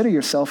and consider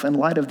yourself in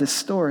light of this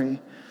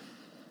story.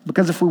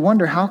 Because if we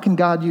wonder, how can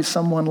God use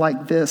someone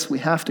like this, we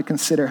have to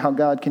consider how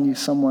God can use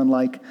someone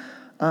like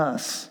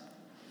us.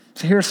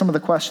 So here are some of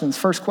the questions.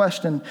 First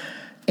question,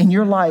 in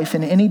your life,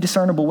 in any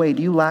discernible way,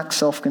 do you lack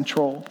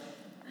self-control?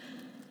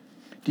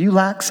 Do you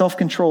lack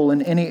self-control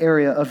in any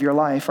area of your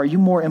life? Are you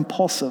more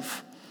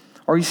impulsive?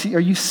 Are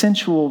you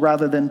sensual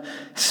rather than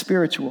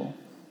spiritual?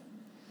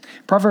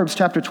 Proverbs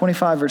chapter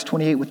 25, verse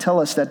 28 would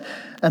tell us that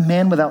a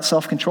man without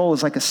self-control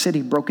is like a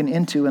city broken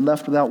into and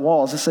left without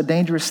walls. It's a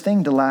dangerous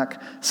thing to lack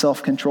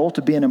self-control,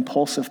 to be an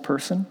impulsive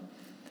person.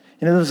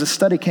 You know, there was a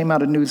study came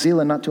out of New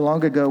Zealand not too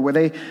long ago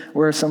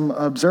where some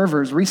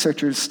observers,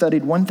 researchers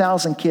studied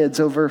 1,000 kids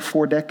over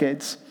 4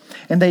 decades.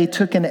 And they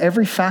took in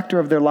every factor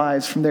of their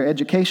lives, from their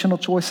educational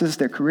choices,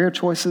 their career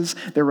choices,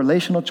 their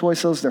relational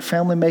choices, their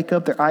family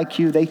makeup, their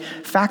IQ. They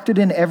factored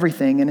in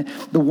everything. And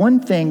the one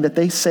thing that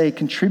they say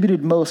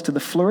contributed most to the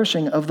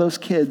flourishing of those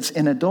kids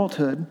in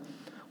adulthood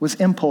was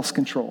impulse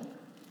control.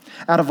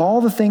 Out of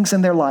all the things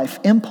in their life,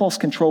 impulse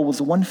control was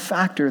the one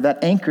factor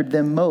that anchored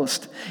them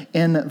most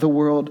in the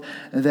world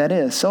that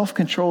is.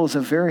 Self-control is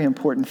a very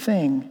important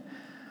thing,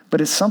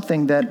 but it's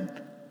something that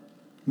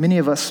many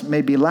of us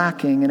may be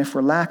lacking, and if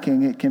we're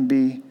lacking, it can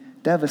be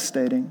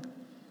devastating.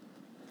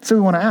 So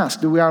we want to ask,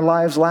 do our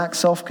lives lack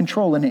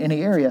self-control in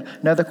any area?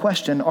 Another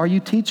question, are you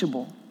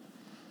teachable?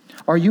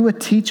 Are you a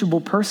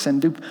teachable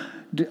person?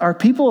 Are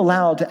people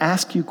allowed to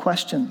ask you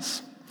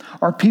questions?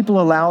 Are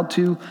people allowed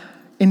to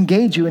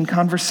engage you in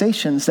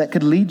conversations that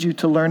could lead you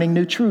to learning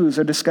new truths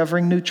or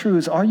discovering new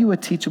truths? Are you a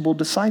teachable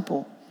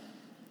disciple?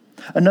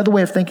 Another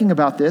way of thinking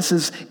about this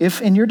is,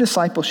 if in your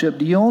discipleship,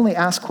 do you only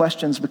ask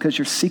questions because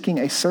you're seeking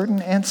a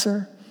certain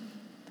answer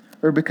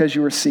or because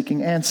you are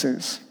seeking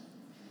answers?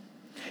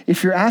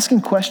 If you're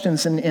asking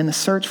questions in a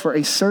search for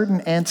a certain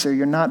answer,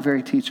 you're not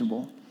very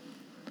teachable.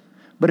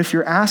 But if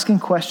you're asking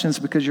questions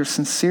because you're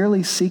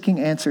sincerely seeking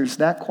answers,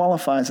 that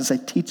qualifies as a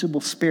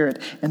teachable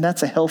spirit, and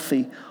that's a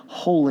healthy,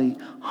 holy,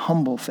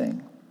 humble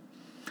thing.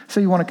 So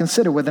you want to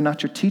consider whether or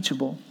not you're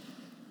teachable.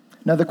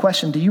 Another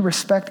question, do you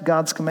respect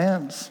God's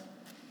commands?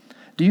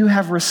 Do you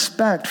have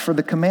respect for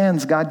the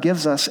commands God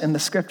gives us in the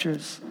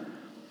scriptures?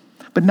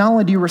 But not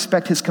only do you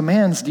respect his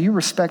commands, do you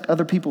respect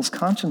other people's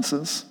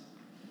consciences?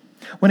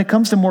 When it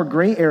comes to more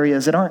gray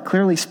areas that aren't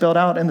clearly spelled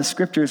out in the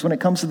scriptures, when it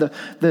comes to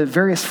the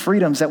various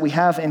freedoms that we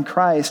have in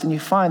Christ, and you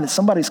find that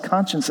somebody's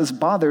conscience is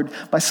bothered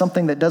by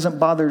something that doesn't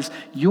bother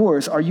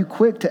yours, are you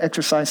quick to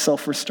exercise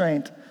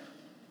self-restraint?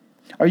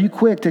 Are you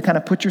quick to kind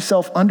of put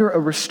yourself under a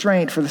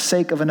restraint for the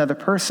sake of another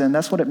person?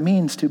 That's what it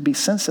means to be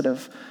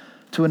sensitive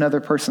to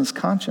another person's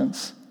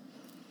conscience.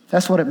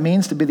 That's what it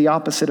means to be the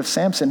opposite of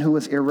Samson, who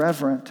was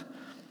irreverent.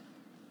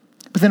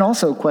 But then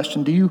also a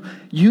question, do you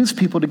use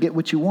people to get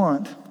what you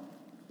want?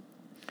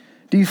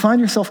 Do you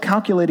find yourself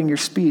calculating your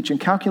speech and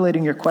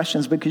calculating your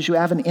questions because you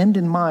have an end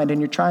in mind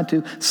and you're trying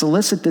to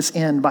solicit this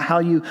end by how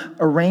you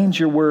arrange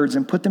your words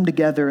and put them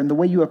together and the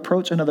way you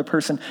approach another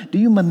person? Do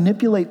you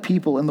manipulate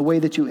people in the way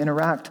that you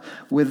interact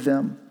with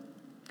them?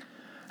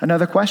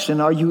 Another question,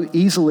 are you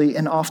easily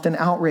and often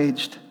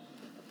outraged?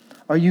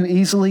 Are you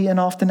easily and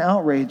often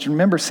outraged?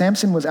 Remember,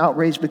 Samson was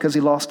outraged because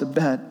he lost a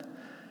bet.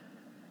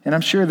 And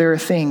I'm sure there are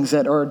things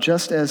that are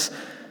just as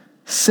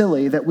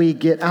silly that we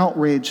get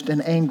outraged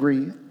and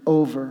angry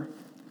over.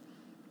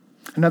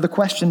 Another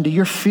question, do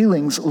your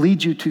feelings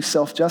lead you to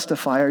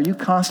self-justify? Are you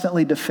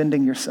constantly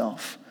defending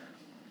yourself?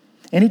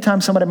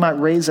 Anytime somebody might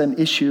raise an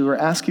issue or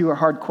ask you a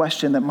hard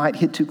question that might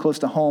hit too close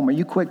to home, are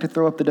you quick to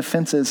throw up the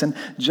defenses and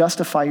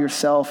justify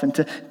yourself and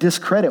to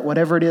discredit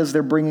whatever it is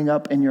they're bringing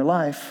up in your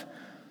life?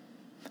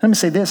 Let me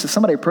say this, if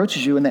somebody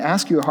approaches you and they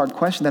ask you a hard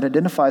question that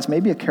identifies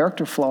maybe a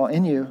character flaw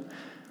in you,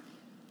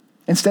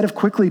 instead of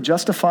quickly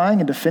justifying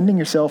and defending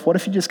yourself, what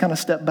if you just kind of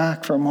step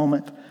back for a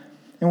moment?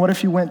 And what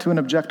if you went to an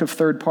objective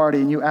third party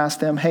and you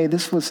asked them, hey,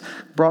 this was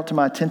brought to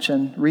my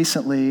attention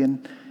recently,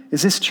 and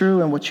is this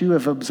true in what you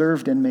have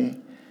observed in me?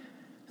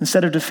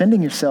 Instead of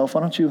defending yourself,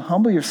 why don't you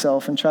humble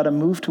yourself and try to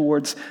move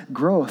towards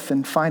growth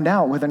and find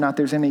out whether or not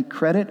there's any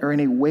credit or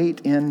any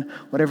weight in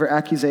whatever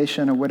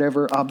accusation or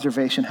whatever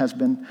observation has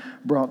been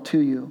brought to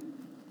you.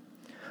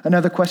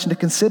 Another question to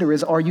consider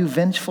is, are you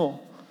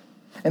vengeful?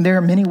 And there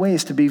are many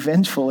ways to be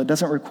vengeful. It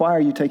doesn't require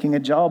you taking a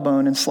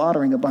jawbone and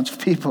slaughtering a bunch of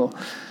people.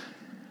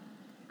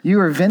 You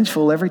are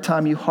vengeful every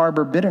time you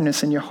harbor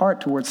bitterness in your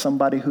heart towards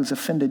somebody who's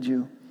offended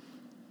you.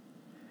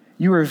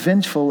 You are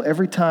vengeful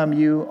every time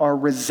you are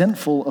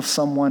resentful of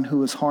someone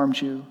who has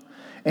harmed you,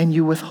 and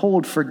you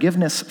withhold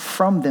forgiveness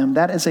from them.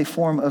 That is a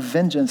form of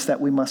vengeance that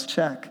we must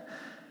check.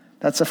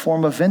 That's a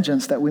form of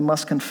vengeance that we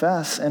must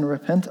confess and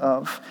repent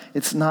of.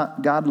 It's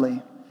not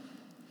godly.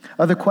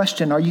 Other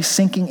question, are you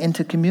sinking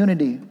into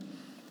community?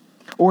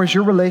 Or is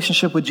your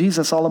relationship with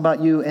Jesus all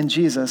about you and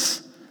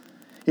Jesus?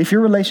 If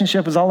your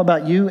relationship is all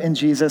about you and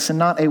Jesus and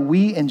not a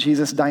we and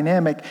Jesus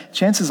dynamic,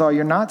 chances are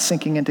you're not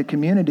sinking into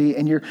community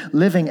and you're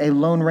living a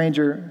Lone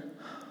Ranger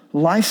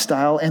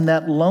lifestyle, and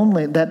that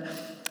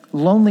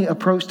lonely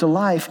approach to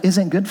life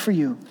isn't good for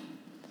you.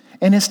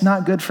 And it's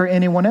not good for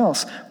anyone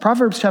else.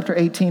 Proverbs chapter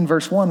 18,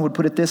 verse 1 would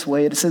put it this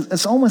way. It says,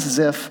 it's almost as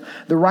if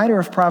the writer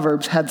of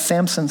Proverbs had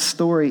Samson's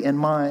story in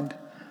mind.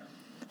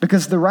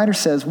 Because the writer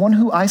says, one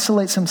who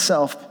isolates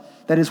himself,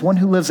 that is, one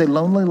who lives a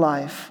lonely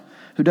life,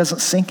 who doesn't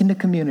sink into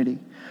community,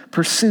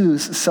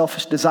 pursues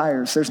selfish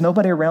desires. There's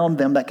nobody around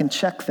them that can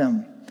check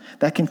them,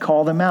 that can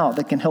call them out,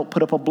 that can help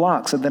put up a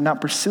block so they're not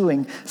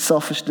pursuing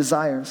selfish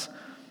desires.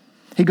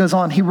 He goes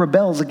on, he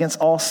rebels against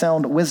all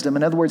sound wisdom.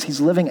 In other words, he's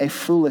living a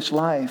foolish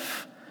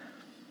life.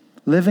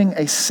 Living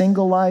a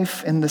single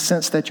life in the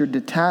sense that you're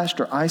detached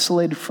or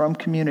isolated from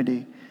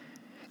community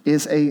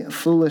is a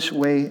foolish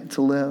way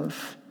to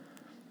live.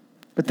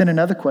 But then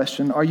another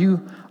question, are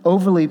you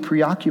overly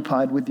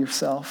preoccupied with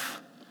yourself?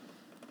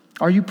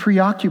 Are you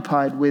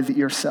preoccupied with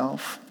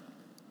yourself?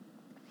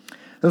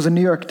 There was a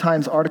New York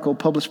Times article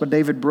published by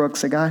David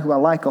Brooks, a guy who I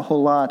like a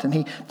whole lot, and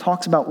he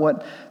talks about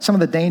what some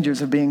of the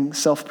dangers of being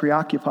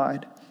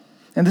self-preoccupied.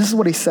 And this is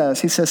what he says.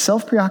 He says,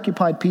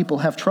 self-preoccupied people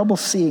have trouble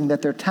seeing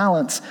that their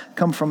talents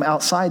come from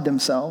outside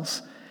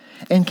themselves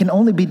and can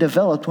only be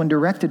developed when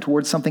directed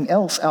towards something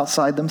else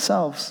outside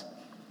themselves.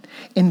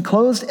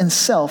 Enclosed in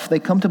self, they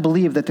come to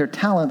believe that their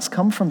talents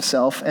come from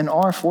self and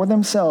are, for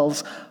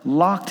themselves,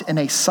 locked in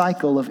a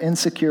cycle of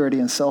insecurity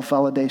and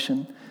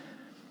self-validation.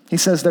 He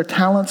says their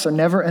talents are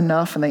never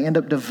enough and they end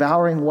up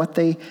devouring what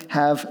they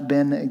have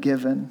been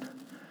given.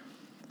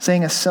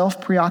 Saying a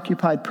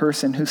self-preoccupied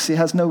person who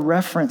has no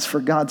reference for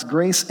God's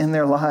grace in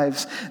their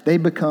lives, they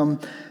become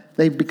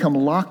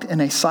locked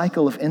in a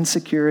cycle of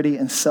insecurity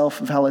and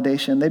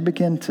self-validation. They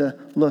begin to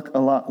look a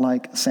lot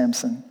like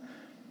Samson.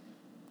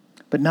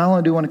 But not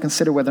only do we want to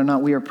consider whether or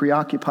not we are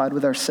preoccupied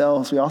with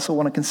ourselves, we also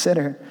want to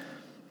consider,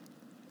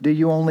 do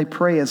you only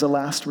pray as a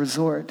last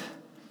resort?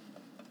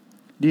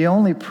 Do you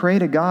only pray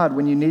to God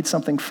when you need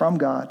something from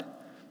God?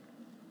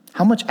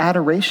 How much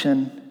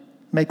adoration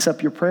makes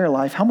up your prayer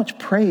life? How much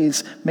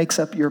praise makes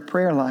up your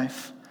prayer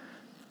life?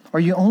 Are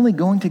you only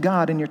going to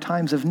God in your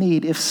times of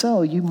need? If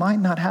so, you might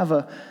not have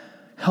a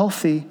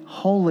healthy,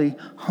 holy,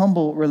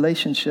 humble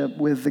relationship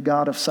with the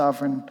God of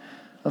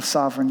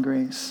sovereign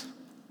grace.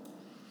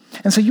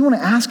 And so you want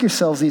to ask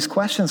yourselves these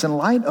questions in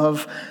light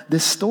of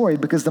this story,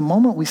 because the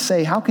moment we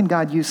say, how can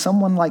God use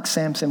someone like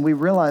Samson, we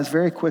realize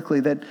very quickly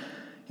that,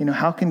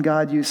 how can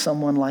God use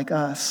someone like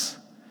us?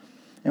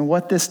 And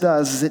what this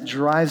does is it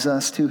drives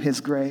us to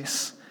his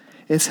grace.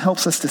 It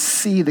helps us to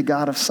see the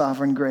God of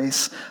sovereign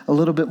grace a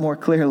little bit more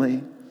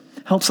clearly.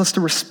 Helps us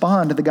to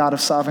respond to the God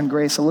of sovereign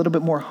grace a little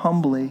bit more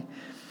humbly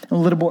and a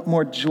little bit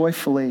more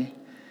joyfully.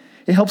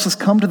 It helps us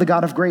come to the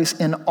God of grace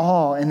in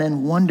awe and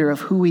in wonder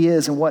of who he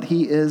is and what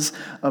he is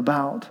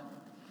about.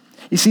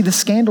 You see, the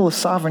scandal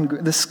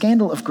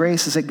of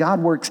grace is that God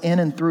works in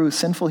and through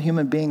sinful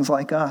human beings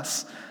like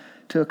us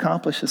to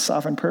accomplish his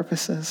sovereign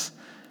purposes.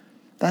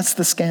 That's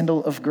the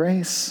scandal of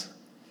grace.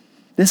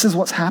 This is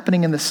what's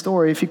happening in the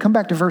story. If you come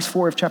back to verse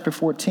 4 of chapter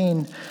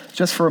 14,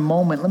 just for a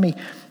moment, let me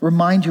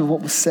remind you of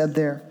what was said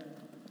there.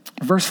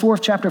 Verse 4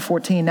 of chapter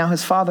 14, now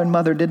his father and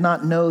mother did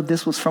not know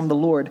this was from the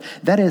Lord.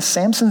 That is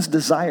Samson's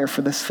desire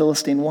for this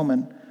Philistine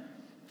woman.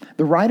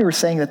 The writer is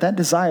saying that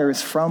desire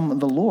is from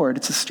the Lord.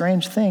 It's a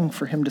strange thing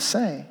for him to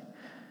say.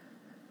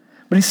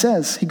 But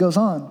he goes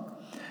on.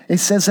 It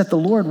says that the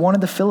Lord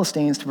wanted the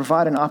Philistines to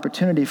provide an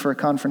opportunity for a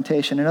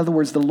confrontation. In other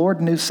words, the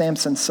Lord knew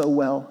Samson so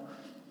well.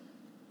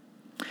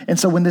 And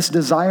so when this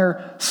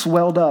desire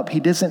swelled up, he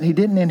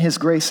didn't in his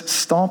grace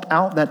stomp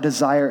out that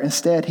desire.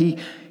 Instead, he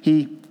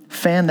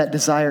fanned that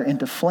desire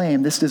into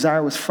flame. This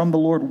desire was from the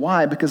Lord.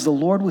 Why? Because the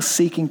Lord was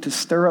seeking to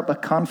stir up a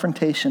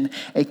confrontation,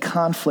 a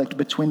conflict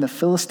between the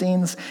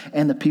Philistines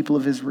and the people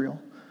of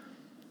Israel.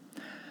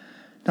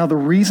 Now, the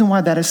reason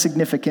why that is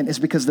significant is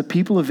because the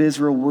people of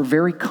Israel were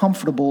very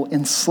comfortable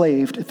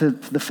enslaved to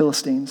the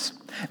Philistines.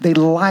 They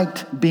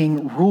liked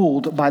being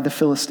ruled by the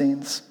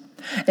Philistines.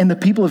 And the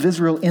people of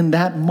Israel in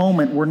that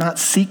moment were not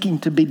seeking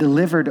to be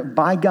delivered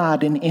by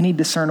God in any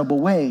discernible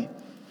way.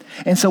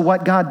 And so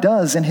what God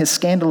does in his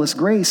scandalous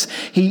grace,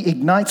 he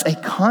ignites a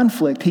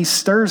conflict. He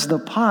stirs the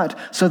pot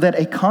so that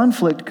a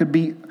conflict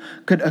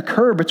could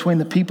occur between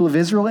the people of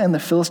Israel and the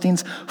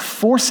Philistines,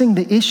 forcing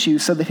the issue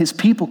so that his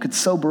people could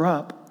sober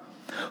up.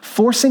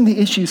 Forcing the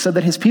issue so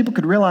that his people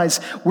could realize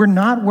we're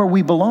not where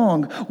we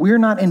belong. We're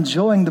not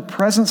enjoying the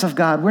presence of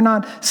God. We're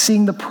not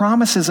seeing the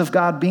promises of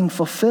God being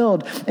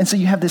fulfilled. And so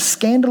you have this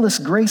scandalous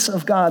grace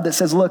of God that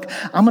says, look,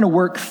 I'm going to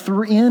work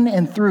in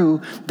and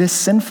through this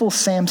sinful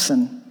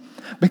Samson,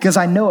 because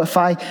I know if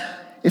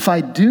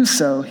I do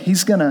so,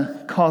 he's going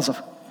to cause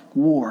a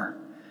war.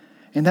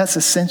 And that's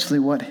essentially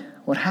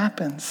what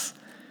happens.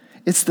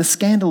 It's the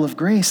scandal of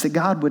grace that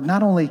God would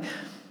not only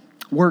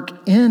work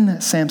in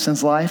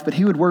Samson's life, but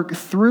he would work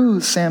through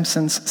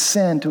Samson's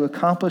sin to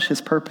accomplish his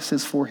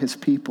purposes for his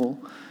people.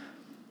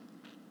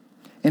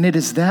 And it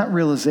is that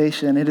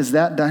realization, it is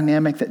that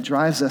dynamic that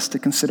drives us to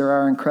consider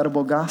our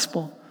incredible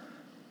gospel.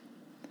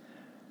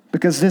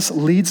 Because this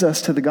leads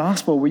us to the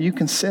gospel where you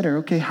consider,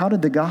 okay, how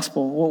did the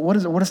gospel, what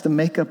is the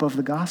makeup of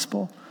the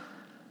gospel?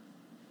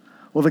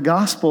 Well, the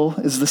gospel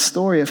is the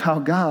story of how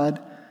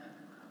God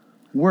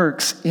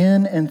works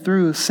in and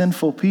through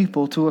sinful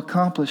people to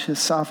accomplish his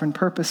sovereign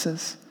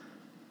purposes.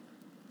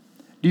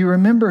 Do you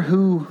remember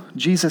who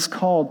Jesus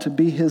called to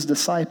be his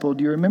disciple?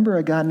 Do you remember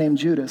a guy named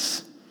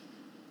Judas?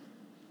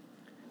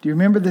 Do you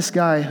remember this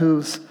guy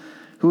who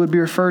would be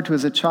referred to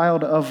as a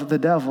child of the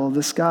devil,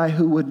 this guy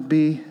who would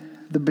be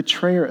the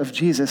betrayer of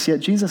Jesus?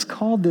 Yet Jesus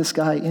called this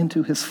guy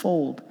into his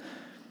fold.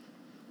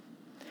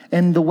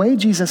 And the way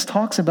Jesus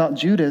talks about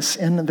Judas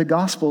in the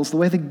Gospels, the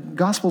way the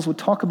Gospels would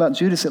talk about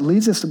Judas, it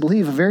leads us to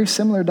believe a very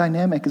similar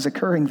dynamic is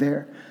occurring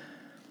there,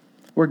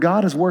 where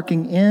God is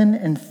working in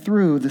and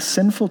through the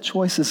sinful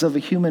choices of a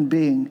human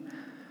being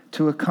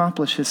to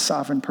accomplish his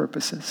sovereign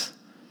purposes.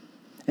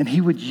 And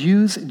he would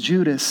use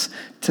Judas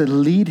to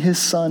lead his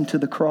son to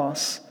the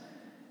cross.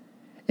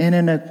 And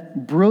in a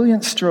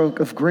brilliant stroke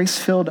of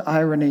grace-filled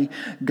irony,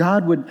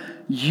 God would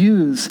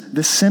use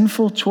the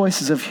sinful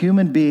choices of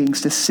human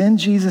beings to send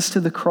Jesus to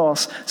the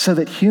cross so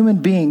that human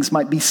beings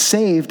might be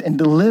saved and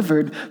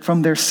delivered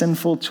from their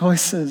sinful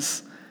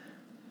choices.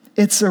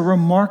 It's a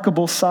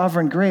remarkable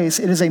sovereign grace.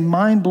 It is a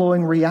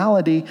mind-blowing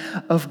reality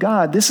of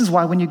God. This is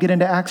why when you get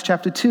into Acts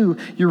chapter 2,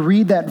 you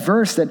read that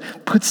verse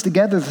that puts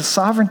together the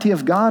sovereignty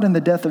of God and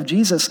the death of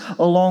Jesus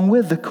along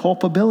with the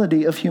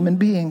culpability of human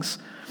beings.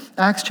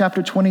 Acts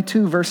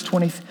 2,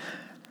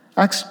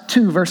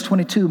 verse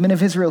 22, men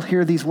of Israel,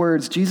 hear these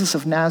words. Jesus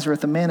of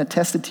Nazareth, a man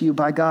attested to you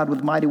by God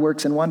with mighty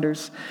works and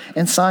wonders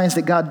and signs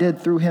that God did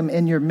through him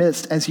in your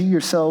midst, as you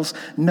yourselves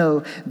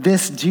know.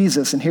 This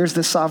Jesus, and here's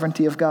the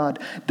sovereignty of God,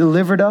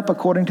 delivered up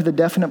according to the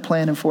definite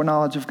plan and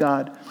foreknowledge of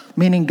God,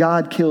 meaning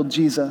God killed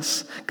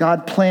Jesus.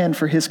 God planned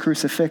for his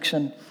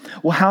crucifixion.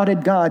 Well, how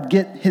did God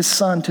get his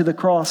son to the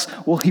cross?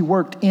 Well, he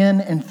worked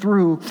in and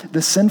through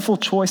the sinful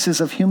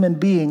choices of human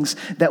beings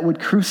that would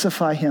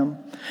crucify him,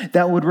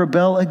 that would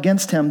rebel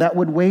against him, that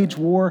would wage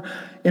war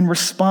in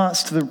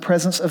response to the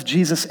presence of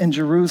Jesus in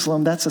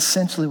Jerusalem. That's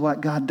essentially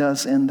what God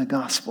does in the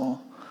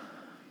gospel.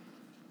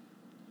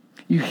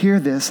 You hear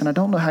this, and I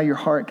don't know how your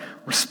heart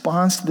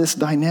responds to this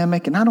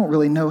dynamic, and I don't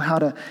really know how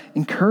to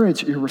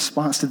encourage your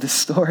response to this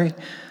story.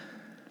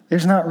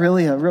 There's not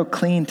really a real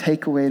clean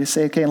takeaway to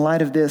say, okay, in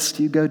light of this,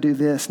 do you go do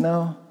this?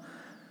 No.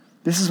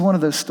 This is one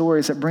of those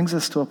stories that brings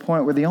us to a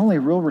point where the only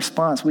real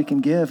response we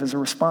can give is a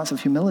response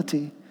of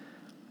humility,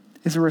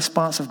 is a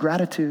response of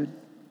gratitude.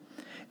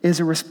 is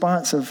a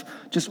response of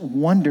just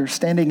wonder,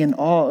 standing in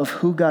awe of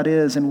who God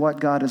is and what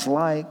God is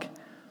like,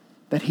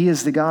 that he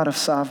is the God of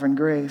sovereign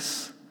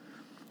grace,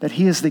 that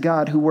he is the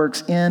God who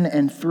works in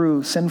and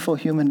through sinful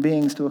human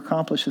beings to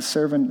accomplish his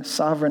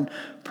sovereign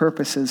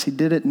purposes. He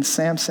did it in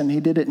Samson, he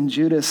did it in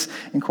Judas,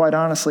 and quite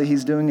honestly,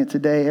 he's doing it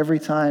today every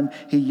time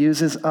he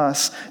uses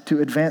us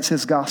to advance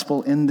his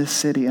gospel in this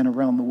city and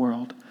around the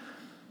world.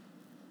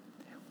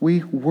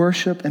 We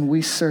worship and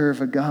we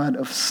serve a God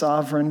of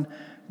sovereign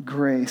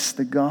grace.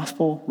 The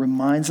gospel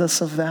reminds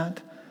us of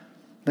that.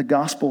 The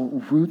gospel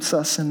roots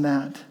us in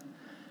that.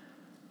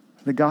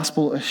 The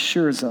gospel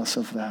assures us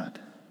of that.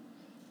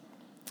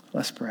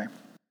 Let's pray.